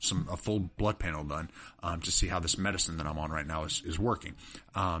done, a full blood panel done to see how this medicine that I'm on right now is working.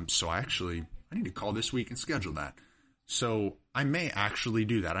 So I need to call this week and schedule that. So I may actually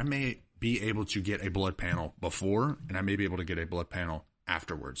do that. I may be able to get a blood panel before, and I may be able to get a blood panel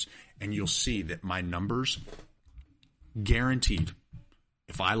afterwards. And you'll see that my numbers, guaranteed,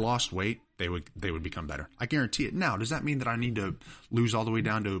 if I lost weight, they would become better. I guarantee it. Now, does that mean that I need to lose all the way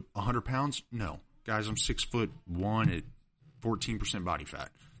down to 100 pounds? No. Guys, I'm 6'1" at 14% body fat,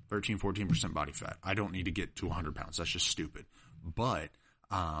 14% body fat. I don't need to get to 100 pounds. That's just stupid. But,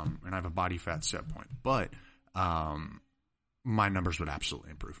 and I have a body fat set point. But, my numbers would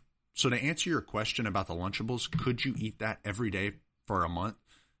absolutely improve. So to answer your question about the Lunchables, could you eat that every day for a month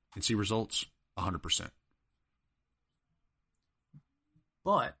and see results? 100%.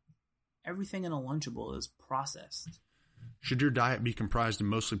 But everything in a Lunchable is processed. Should your diet be comprised of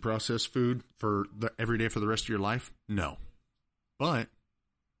mostly processed food for every day for the rest of your life? No. But,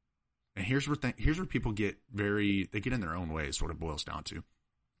 and here's where people get they get in their own way is what it boils down to.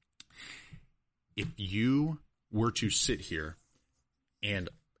 If you were to sit here and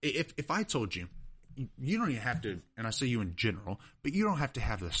if I told you, you don't even have to, and I say you in general, but you don't have to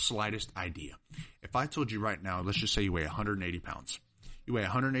have the slightest idea. If I told you right now, let's just say you weigh 180 pounds. You weigh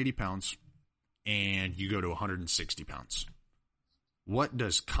 180 pounds and you go to 160 pounds. What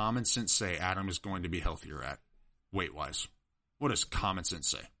does common sense say Adam is going to be healthier at weight-wise? What does common sense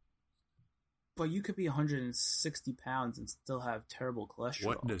say? But you could be 160 pounds and still have terrible cholesterol.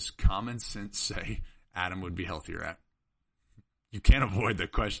 What does common sense say Adam would be healthier at? You can't avoid the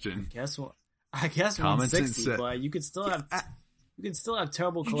question. I guess common 160, sense but you could still have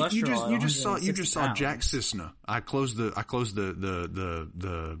terrible cholesterol. You just saw Jack Cisna. I closed the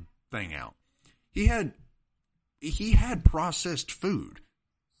thing out. He had processed food.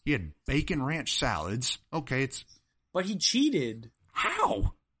 He had bacon ranch salads. Okay, but he cheated.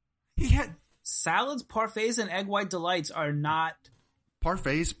 How? He had salads, parfaits, and egg white delights are not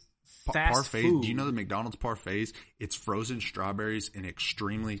parfaits. Fast food. Do you know the McDonald's parfaits? It's frozen strawberries and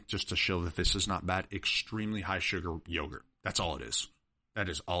extremely, just to show that this is not bad, extremely high sugar yogurt. That's all it is. That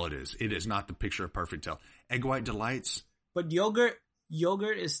is all it is. It is not the picture of perfect health. Egg white delights. But yogurt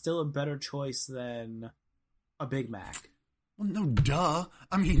is still a better choice than a Big Mac. Well, no, duh.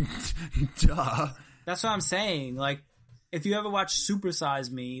 I mean, duh. That's what I'm saying. Like, if you ever watch Super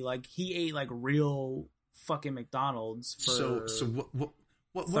Size Me, like, he ate, like, real fucking McDonald's for... So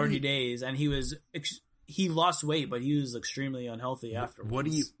what 30 days, and he lost weight, but he was extremely unhealthy afterwards. What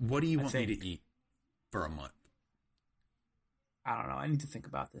do you want me to eat for a month? I don't know. I need to think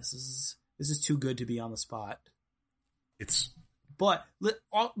about this. This is too good to be on the spot. But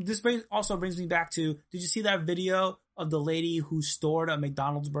this also brings me back to, did you see that video of the lady who stored a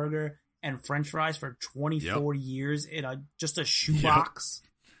McDonald's burger and French fries for 24 years in just a shoebox?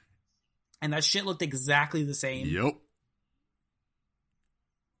 And that shit looked exactly the same. Yep.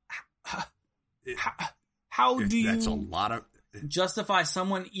 How do That's a you lot of. justify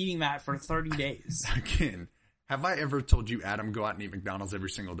someone eating that for 30 days? Again, have I ever told you, Adam, go out and eat McDonald's every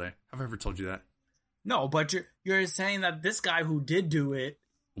single day? Have I ever told you that? No, but you're saying that this guy who did do it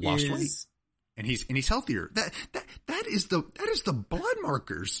Lost weight. And he's healthier. That is the blood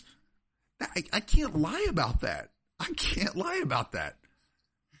markers. I can't lie about that. I can't lie about that.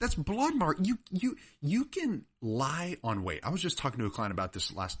 That's blood mark. You can lie on weight. I was just talking to a client about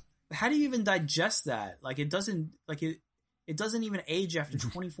this last. How do you even digest that? Like it doesn't even age after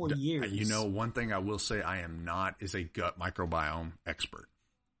 24 years. You know, one thing I will say I am not is a gut microbiome expert.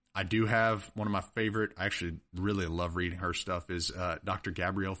 I do have one of my favorite, I actually really love reading her stuff, is Dr.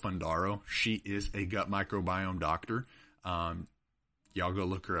 Gabrielle Fundaro. She is a gut microbiome doctor. Y'all go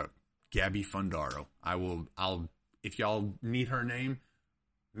look her up. Gabby Fundaro. I'll if y'all need her name,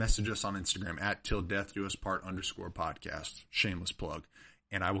 message us on Instagram at @tilldeathdouspart _podcast. Shameless plug.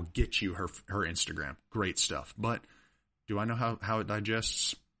 And I will get you her Instagram. Great stuff. But do I know how it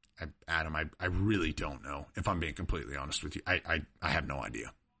digests? Adam, I really don't know. If I'm being completely honest with you, I have no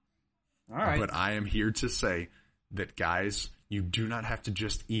idea. All right. But I am here to say that, guys, you do not have to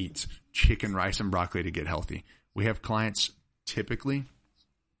just eat chicken, rice, and broccoli to get healthy. We have clients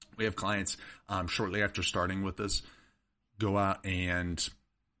shortly after starting with us go out and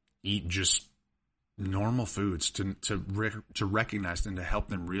eat just normal foods to recognize and to help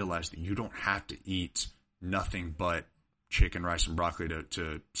them realize that you don't have to eat nothing but chicken, rice, and broccoli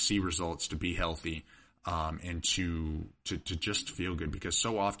to see results, to be healthy, and to just feel good. Because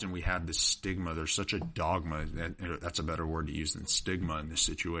so often we have this stigma. There's such a dogma. That's a better word to use than stigma in this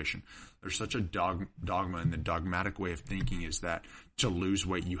situation. There's such a dogma, and the dogmatic way of thinking is that to lose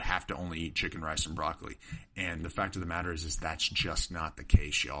weight, you have to only eat chicken, rice, and broccoli. And the fact of the matter is that's just not the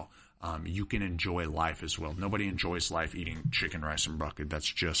case, y'all. You can enjoy life as well. Nobody enjoys life eating chicken, rice, and broccoli.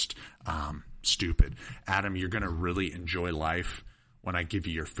 That's just stupid. Adam, you're going to really enjoy life when I give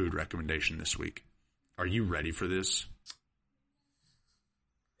you your food recommendation this week. Are you ready for this?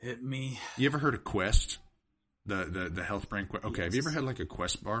 Hit me. You ever heard of Quest? The health brand Quest? Okay, yes. Have you ever had like a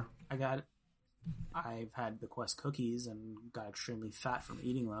Quest bar? I got it. I've had the Quest cookies and got extremely fat from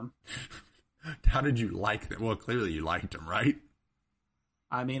eating them. How did you like them? Well, clearly you liked them, right?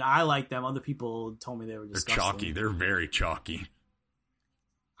 I mean, I like them. Other people told me they were disgusting. They're chalky. They're very chalky.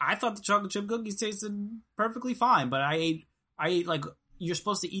 I thought the chocolate chip cookies tasted perfectly fine, but I ate like, you're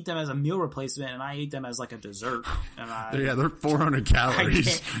supposed to eat them as a meal replacement, and I ate them as like a dessert. And they're 400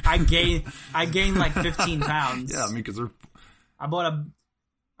 calories. I gained like 15 pounds. Yeah, I mean, because they're. I bought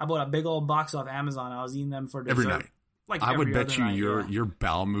a big old box off Amazon. I was eating them for dessert every night. Like I would bet you night, your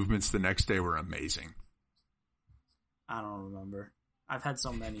bowel movements the next day were amazing. I don't remember. I've had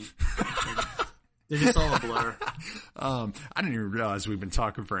so many. They're just all a blur. I didn't even realize we've been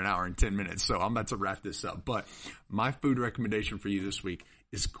talking for an hour and 10 minutes, so I'm about to wrap this up. But my food recommendation for you this week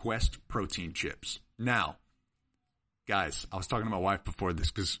is Quest protein chips. Now, guys, I was talking to my wife before this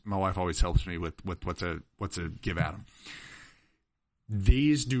because my wife always helps me with what to give Adam.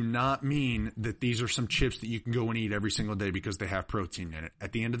 These do not mean that these are some chips that you can go and eat every single day because they have protein in it.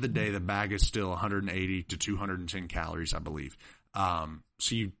 At the end of the day, the bag is still 180 to 210 calories, I believe.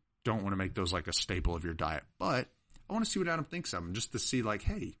 So you don't want to make those like a staple of your diet. But I want to see what Adam thinks of them, just to see like,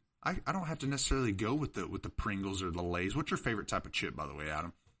 hey, I don't have to necessarily go with the Pringles or the Lay's. What's your favorite type of chip, by the way,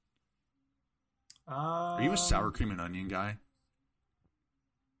 Adam? Are you a sour cream and onion guy?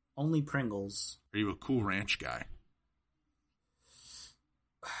 Only Pringles. Are you a Cool Ranch guy?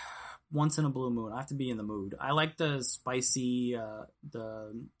 Once in a blue moon. I have to be in the mood. I like the spicy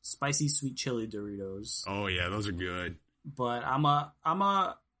sweet chili Doritos. Oh yeah, those are good. But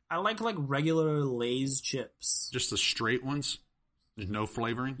I like regular Lay's chips. Just the straight ones? There's no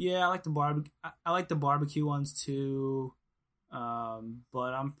flavoring? Yeah, I like the barbecue ones too.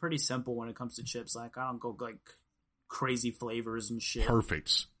 But I'm pretty simple when it comes to chips. Like I don't go like crazy flavors and shit.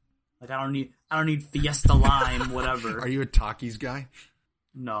 Perfect. Like I don't need Fiesta Lime, whatever. Are you a Takis guy?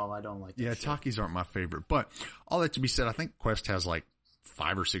 No, I don't like that. Yeah, shit. Takis aren't my favorite. But all that to be said, I think Quest has like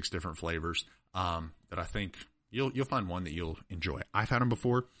 5 or 6 different flavors that I think you'll find one that you'll enjoy. I've had them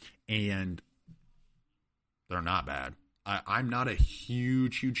before, and they're not bad. I'm not a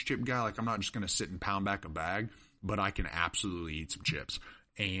huge chip guy. Like I'm not just going to sit and pound back a bag, but I can absolutely eat some chips.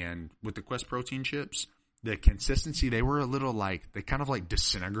 And with the Quest protein chips, the consistency, they were a little like, they kind of like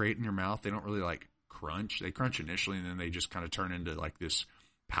disintegrate in your mouth. They don't really like crunch. They crunch initially, and then they just kind of turn into like this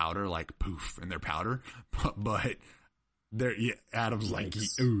powder, like poof, and they're powder. But they're, yeah, Adam's like,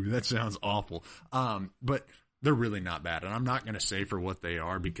 ooh, that sounds awful. But they're really not bad. And I'm not going to say for what they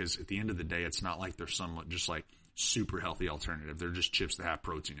are, because at the end of the day, it's not like they're some just like super healthy alternative. They're just chips that have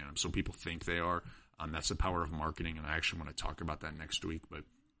protein in them. So people think they are. That's the power of marketing. And I actually want to talk about that next week, but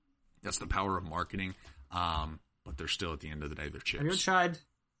that's the power of marketing. But they're still, at the end of the day, they're chips.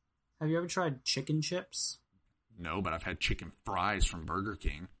 Have you ever tried chicken chips? No, but I've had chicken fries from Burger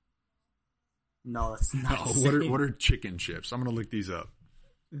King. No, that's not. What are chicken chips? I'm going to look these up.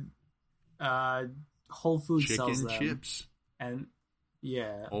 Whole Foods chicken sells them. Chips. And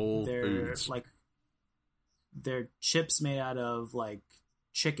yeah, Whole they're Foods. like they're chips made out of like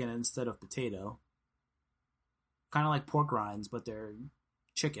chicken instead of potato. Kind of like pork rinds, but they're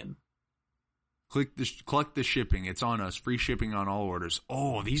chicken. Collect the shipping. It's on us. Free shipping on all orders.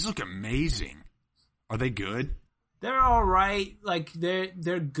 Oh, these look amazing. Are they good? They're all right. Like they're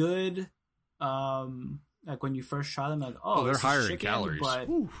good. Like when you first try them, like they're this is higher in chicken, calories. But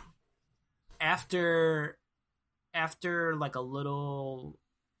Whew. after like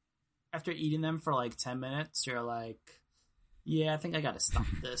after eating them for like 10 minutes, you're like, yeah, I think I gotta stop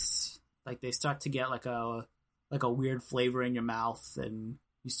this. Like they start to get like a weird flavor in your mouth, and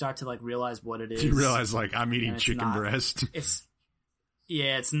you start to like realize what it is. You realize like I'm eating chicken breast.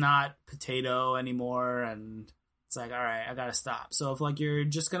 It's not potato anymore, and it's like, all right, I gotta stop. So if like you're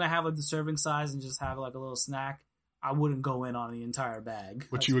just gonna have like the serving size and just have like a little snack, I wouldn't go in on the entire bag.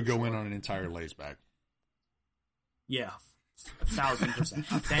 But you would go in on an entire Lay's bag. Yeah, 1,000%.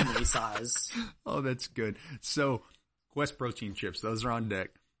 Family size. Oh, that's good. So Quest protein chips, those are on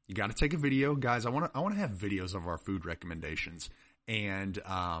deck. You got to take a video, guys. I want to have videos of our food recommendations, and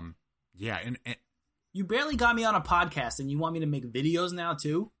yeah, and you barely got me on a podcast, and you want me to make videos now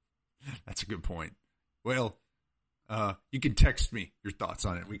too? That's a good point. Well, you can text me your thoughts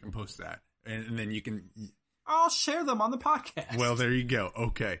on it. We can post that, and then you can. I'll share them on the podcast. Well, there you go.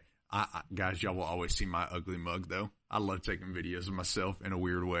 Okay, guys, y'all will always see my ugly mug, though. I love taking videos of myself in a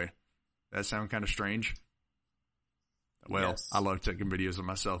weird way. That sound kind of strange? Well, yes. I love taking videos of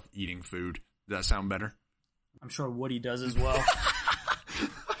myself eating food. Does that sound better? I'm sure Woody does as well.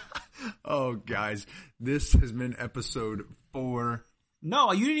 Oh, guys, this has been episode 4.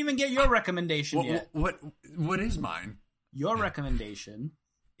 No, you didn't even get your recommendation yet. What is mine? Your recommendation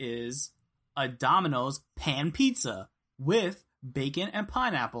is a Domino's pan pizza with bacon and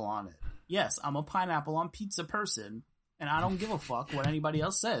pineapple on it. Yes, I'm a pineapple on pizza person, and I don't give a fuck what anybody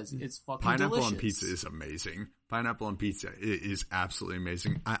else says. It's fucking pineapple delicious. On pizza is amazing. Pineapple on pizza is absolutely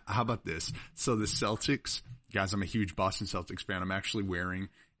amazing. How about this? So the Celtics, guys, I'm a huge Boston Celtics fan. I'm actually wearing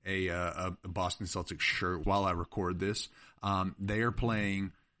a Boston Celtics shirt while I record this. They are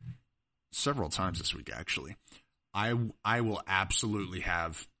playing several times this week, actually. I will absolutely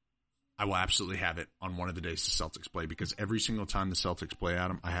have it on one of the days the Celtics play, because every single time the Celtics play,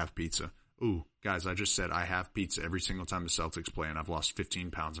 Adam, I have pizza. Ooh, guys, I just said I have pizza every single time the Celtics play, and I've lost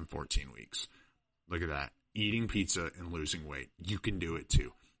 15 pounds in 14 weeks. Look at that. Eating pizza and losing weight. You can do it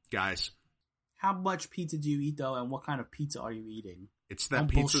too. Guys. How much pizza do you eat, though, and what kind of pizza are you eating? It's that don't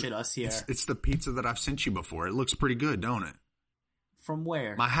pizza. Bullshit us here. It's the pizza that I've sent you before. It looks pretty good, don't it? From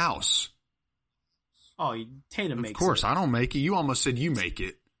where? My house. Oh, Tatum makes it. Of course, I don't make it. You almost said you make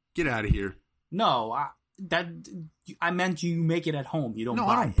it. Get out of here. No, I meant you make it at home. You don't buy it.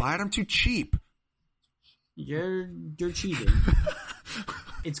 No, I don't buy it. I'm too cheap. You're cheating.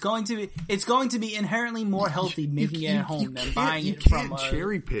 It's going to be inherently more healthy making it at home than buying it from You can't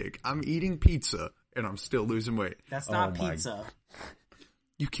cherry pick. I'm eating pizza and I'm still losing weight. That's not pizza.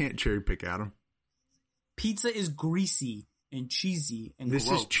 You can't cherry pick, Adam. Pizza is greasy and cheesy and this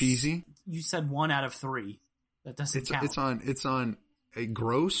gross. Is cheesy? You said 1 out of 3. That doesn't count. It's on a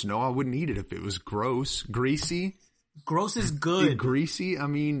gross? No, I wouldn't eat it if it was gross. Greasy? Gross is good. Greasy? I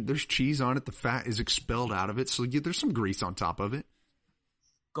mean, there's cheese on it. The fat is expelled out of it. So there's some grease on top of it.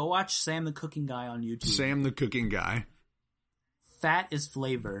 Go watch Sam the Cooking Guy on YouTube. Sam the Cooking Guy. Fat is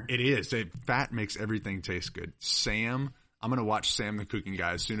flavor. It is. Fat makes everything taste good. Sam, I'm going to watch Sam the Cooking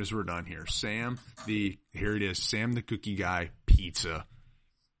Guy as soon as we're done here. Here it is. Sam the Cookie Guy pizza.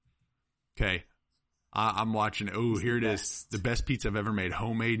 Okay. I'm watching it. Oh, here it is. The best pizza I've ever made.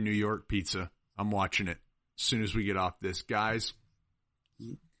 Homemade New York pizza. I'm watching it as soon as we get off this. Guys,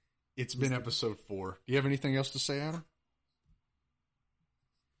 it's been episode 4. Do you have anything else to say, Adam?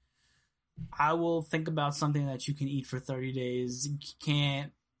 I will think about something that you can eat for 30 days.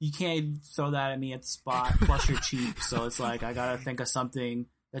 You can't throw that at me at the spot. Plus you're cheap. So it's like, I got to think of something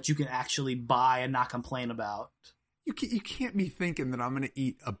that you can actually buy and not complain about. You can't be thinking that I'm going to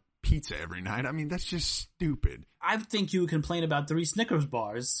eat a pizza every night. I mean, that's just stupid. I think you would complain about 3 Snickers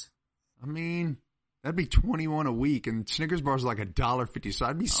bars. I mean, That'd be $21 a week, and Snickers bars are like $1.50. So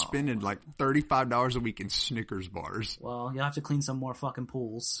I'd be spending like $35 a week in Snickers bars. Well, you'll have to clean some more fucking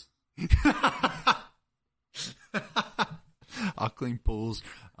pools. I'll clean pools.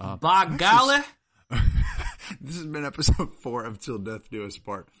 By golly. This has been episode 4 of Till Death Do Us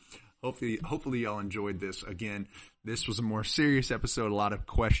Part. Hopefully y'all enjoyed this. Again, this was a more serious episode. A lot of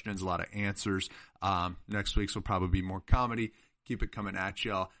questions, a lot of answers. Next week's will probably be more comedy. Keep it coming at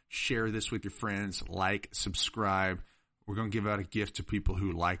y'all. Share this with your friends. Like, subscribe. We're going to give out a gift to people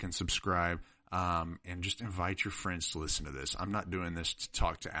who like and subscribe. And just invite your friends to listen to this. I'm not doing this to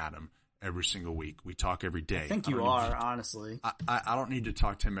talk to Adam every single week. We talk every day. I think you are, honestly. I don't need to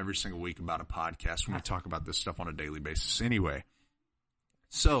talk to him every single week about a podcast when we talk about this stuff on a daily basis anyway.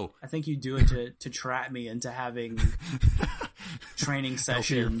 So I think you do it to trap me into having training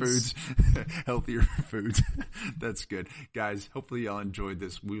sessions. Healthier foods. That's good. Guys, hopefully y'all enjoyed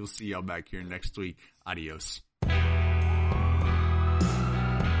this. We will see y'all back here next week. Adios.